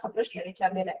 असा प्रश्न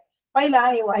विचारलेला आहे. पहिला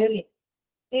आहे व्हायोलिन,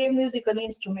 ते म्युझिकल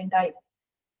इन्स्ट्रुमेंट आहे.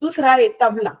 दुसरा आहे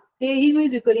तबला, तेही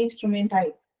म्युझिकल इन्स्ट्रुमेंट आहे.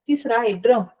 तिसरा आहे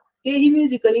ड्रम, तेही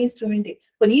म्युझिकल इन्स्ट्रुमेंट आहे.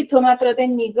 पण इथं मात्र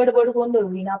त्यांनी गडबड गोंधळ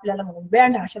होईल आपल्याला म्हणून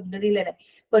बँड हा शब्द दिलेला आहे.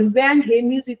 पण बँड हे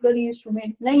म्युझिकल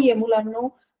इन्स्ट्रुमेंट नाहीये मुलांनो,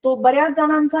 तो बऱ्याच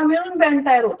जणांचा मिळून बँड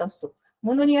तयार होत असतो,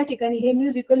 म्हणून या ठिकाणी हे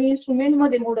म्युझिकल इन्स्ट्रुमेंट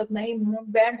मध्ये मोडत नाही,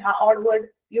 म्हणून बँड हा ऑड वर्ड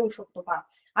येऊ शकतो पहा.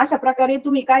 अशा प्रकारे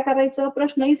तुम्ही काय करायचं,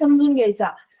 प्रश्नही समजून घ्यायचा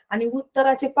आणि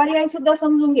उत्तराचे पर्याय सुद्धा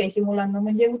समजून घ्यायचे मुलांना,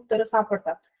 म्हणजे उत्तर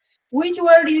सापडतात. Which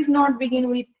word is not begin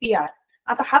with PR.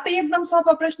 आता हा तर एकदम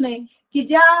सोपा प्रश्न आहे की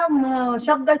ज्या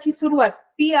शब्दाची सुरुवात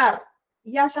PR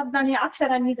या शब्दाने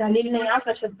अक्षरांनी झालेली नाही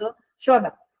असा शब्द शोधा.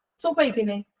 सोपं आहे की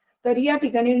नाही? तर या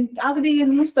ठिकाणी अगदी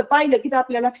नुसतं पाहिलं कीच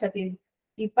आपल्या लक्षात येईल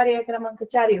की पर्याय क्रमांक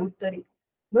 4 हे उत्तर आहे.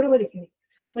 बरोबर आहे की नाही?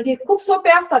 म्हणजे खूप सोपे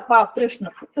असतात पहा प्रश्न,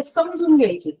 फक्त समजून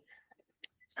घ्यायचे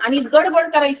आणि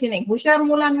गडबड करायची नाही. हुशार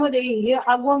मुलांमध्ये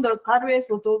हा गोंधळ फार वेळेस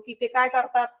होतो की ते काय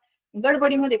करतात,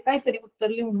 गडबडीमध्ये काहीतरी उत्तर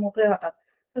लिहून मोकळे होतात.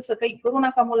 तसं काही करू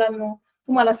नका मुलांनो.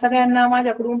 तुम्हाला सगळ्यांना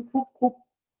माझ्याकडून खूप खूप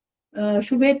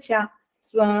शुभेच्छा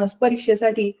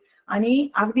परीक्षेसाठी. आणि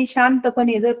अगदी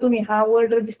शांतपणे जर तुम्ही हा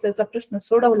वर्ड रजिस्टरचा प्रश्न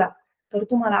सोडवला तर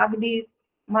तुम्हाला अगदी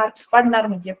मार्क्स पडणार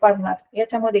म्हणजे पडणार,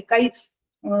 याच्यामध्ये काहीच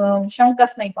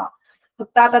शंकाच नाही पहा.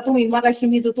 फक्त आता तुम्ही मगाशी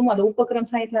मी जो तुम्हाला उपक्रम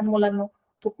सांगितला मुलांना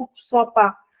तो खूप सोपा,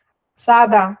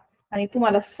 साधा आणि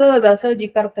तुम्हाला सहजासहजी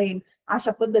करता येईल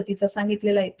अशा पद्धतीचा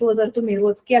सांगितलेला आहे. तो जर तुम्ही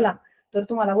रोज केला तर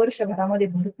तुम्हाला वर्षभरामध्ये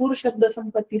भरपूर शब्द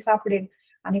संपत्ती सापडेल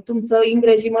आणि तुमचं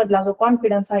इंग्रजी मधला जो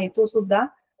कॉन्फिडन्स आहे तो सुद्धा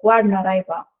वाढणार आहे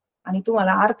पहा. आणि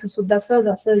तुम्हाला अर्थ सुद्धा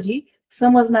सहजासहजी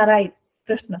समजणार आहेत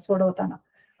प्रश्न सोडवताना.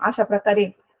 अशा प्रकारे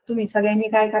तुम्ही सगळ्यांनी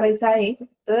काय करायचं आहे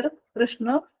तर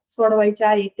प्रश्न सोडवायचे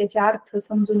आहेत, त्याचे अर्थ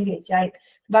समजून घ्यायचे आहेत.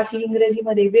 बाकी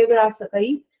इंग्रजीमध्ये वेगळं असं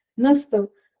काही नसतं.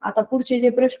 आता पुढचे जे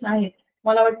प्रश्न आहेत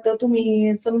मला वाटतं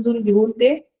तुम्ही समजून घेऊन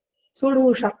ते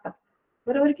सोडवू शकता.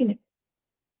 बरोबर की नाही?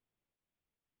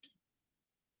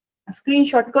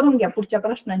 स्क्रीनशॉट करून घ्या पुढच्या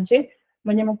प्रश्नांचे,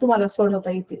 म्हणजे मग तुम्हाला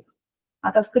सोडवता येतील.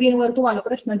 आता स्क्रीनवर तुम्हाला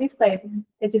प्रश्न दिसतायत,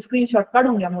 त्याचे स्क्रीनशॉट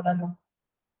काढून घ्या मुलांना.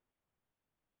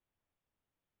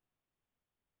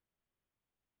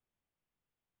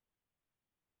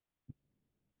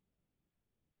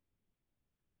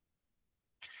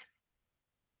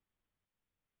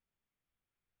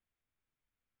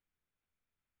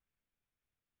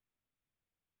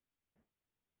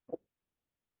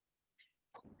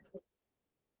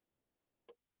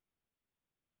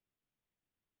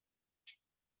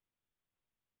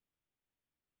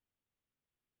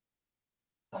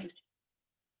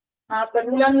 हा तर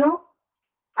मुलांनो,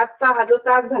 आजचा हा जो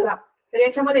तास झाला तर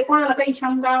याच्यामध्ये कोणाला काही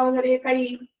शंका वगैरे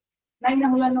काही नाही ना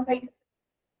मुलांना? काही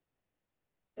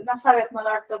नसाव्यात मला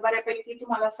वाटतं. बऱ्यापैकी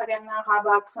तुम्हाला सगळ्यांना हा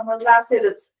भाग समजला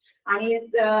असेलच. आणि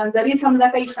जरी समजा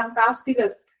काही शंका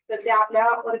असतीलच तर त्या आपल्या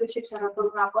वर्ग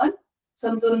शिक्षकाकडून आपण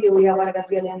समजून घेऊ या वर्गात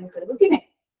गेल्यानंतर, हो की नाही?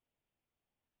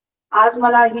 आज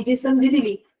मला ही जी संधी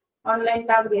दिली ऑनलाईन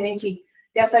क्लास घेण्याची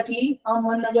त्यासाठी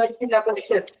अहमदनगर जिल्हा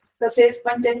परिषद तसेच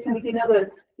पंचायत समिती नगर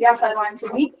या सर्वांचे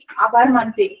मी आभार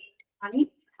मानते आणि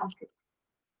थांबते.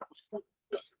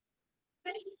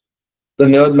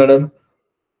 धन्यवाद मॅडम.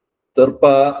 तर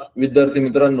पहा विद्यार्थी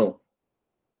मित्रांनो,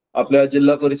 आपल्या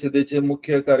जिल्हा परिषदेचे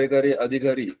मुख्य कार्यकारी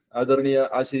अधिकारी आदरणीय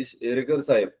आशिष एरेकर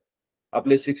साहेब,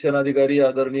 आपले शिक्षण अधिकारी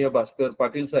आदरणीय भास्कर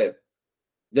पाटील साहेब,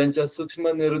 ज्यांच्या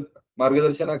सूक्ष्म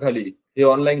मार्गदर्शनाखाली हे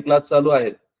ऑनलाईन क्लास चालू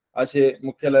आहेत, असे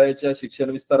मुख्यालयाच्या शिक्षण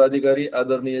विस्तार अधिकारी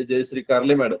आदरणीय जयश्री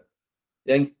कारले मॅडम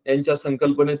यांच्या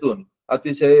संकल्पनेतून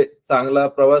अतिशय चांगला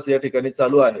प्रवास या ठिकाणी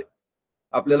चालू आहे.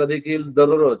 आपल्याला देखील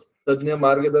दररोज तज्ञ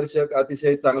मार्गदर्शक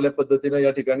अतिशय चांगल्या पद्धतीने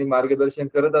या ठिकाणी मार्गदर्शन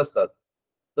करत असतात.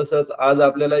 तसंच आज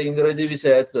आपल्याला इंग्रजी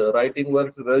विषयाचं रायटिंग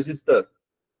वर्क रजिस्टर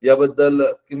याबद्दल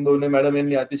किंबहुने मॅडम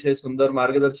यांनी अतिशय सुंदर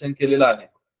मार्गदर्शन केलेलं आहे.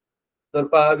 तर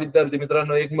पहा विद्यार्थी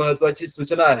मित्रांनो, एक महत्वाची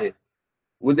सूचना आहे.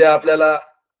 उद्या आपल्याला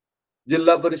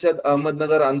जिल्हा परिषद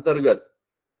अहमदनगर अंतर्गत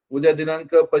उद्या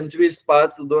दिनांक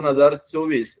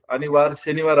 25/5/2024 आणि वार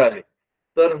शनिवार आहे.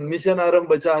 तर मिशन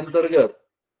आरंभच्या अंतर्गत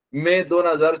मे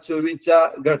 2024च्या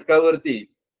घटकावरती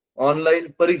ऑनलाईन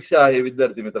परीक्षा आहे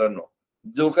विद्यार्थी मित्रांनो.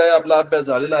 जो काही आपला अभ्यास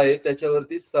झालेला आहे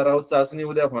त्याच्यावरती सराव चाचणी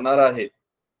उद्या होणार आहे.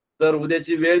 तर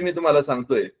उद्याची वेळ मी तुम्हाला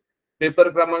सांगतोय. पेपर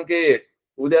क्रमांक 1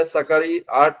 उद्या सकाळी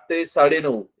 8 ते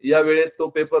 9:30 या वेळेत तो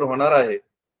पेपर होणार आहे.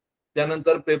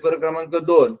 त्यानंतर पेपर क्रमांक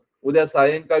 2 उद्या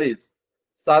सायंकाळीच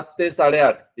 7 ते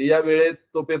 8:30 या वेळेत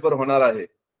तो पेपर होणार आहे.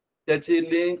 त्याची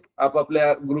लिंक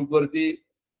आपापल्या ग्रुपवरती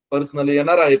पर्सनली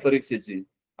येणार आहे परीक्षेची.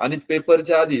 आणि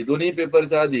पेपरच्या आधी, दोन्ही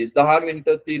पेपरच्या आधी 10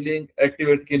 मिनिटं ती लिंक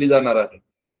ऍक्टिव्हेट केली जाणार आहे.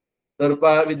 तर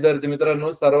पहा विद्यार्थी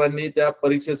मित्रांनो, सर्वांनी त्या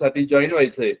परीक्षेसाठी जॉईन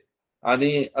व्हायचंय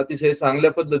आणि अतिशय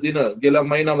चांगल्या पद्धतीनं गेल्या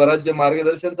महिनाभरात जे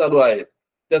मार्गदर्शन चालू आहे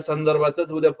त्या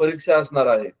संदर्भातच उद्या परीक्षा असणार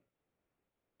आहे.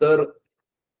 तर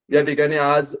या ठिकाणी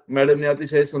आज मॅडमने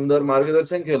अतिशय सुंदर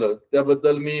मार्गदर्शन केलं,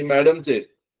 त्याबद्दल मी मॅडमचे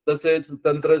तसेच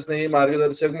तंत्रस्नेही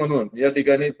मार्गदर्शक म्हणून या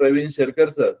ठिकाणी प्रवीण शेरकर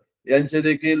सर यांचे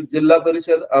देखील जिल्हा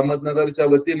परिषद अहमदनगरच्या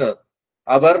वतीनं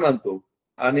आभार मानतो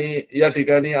आणि या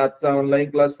ठिकाणी आजचा ऑनलाईन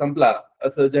क्लास संपला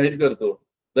असं जाहीर करतो.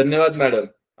 धन्यवाद मॅडम.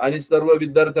 आणि सर्व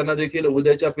विद्यार्थ्यांना देखील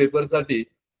उद्याच्या पेपरसाठी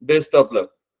best of luck.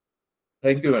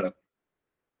 Thank you madam.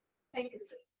 Thank you.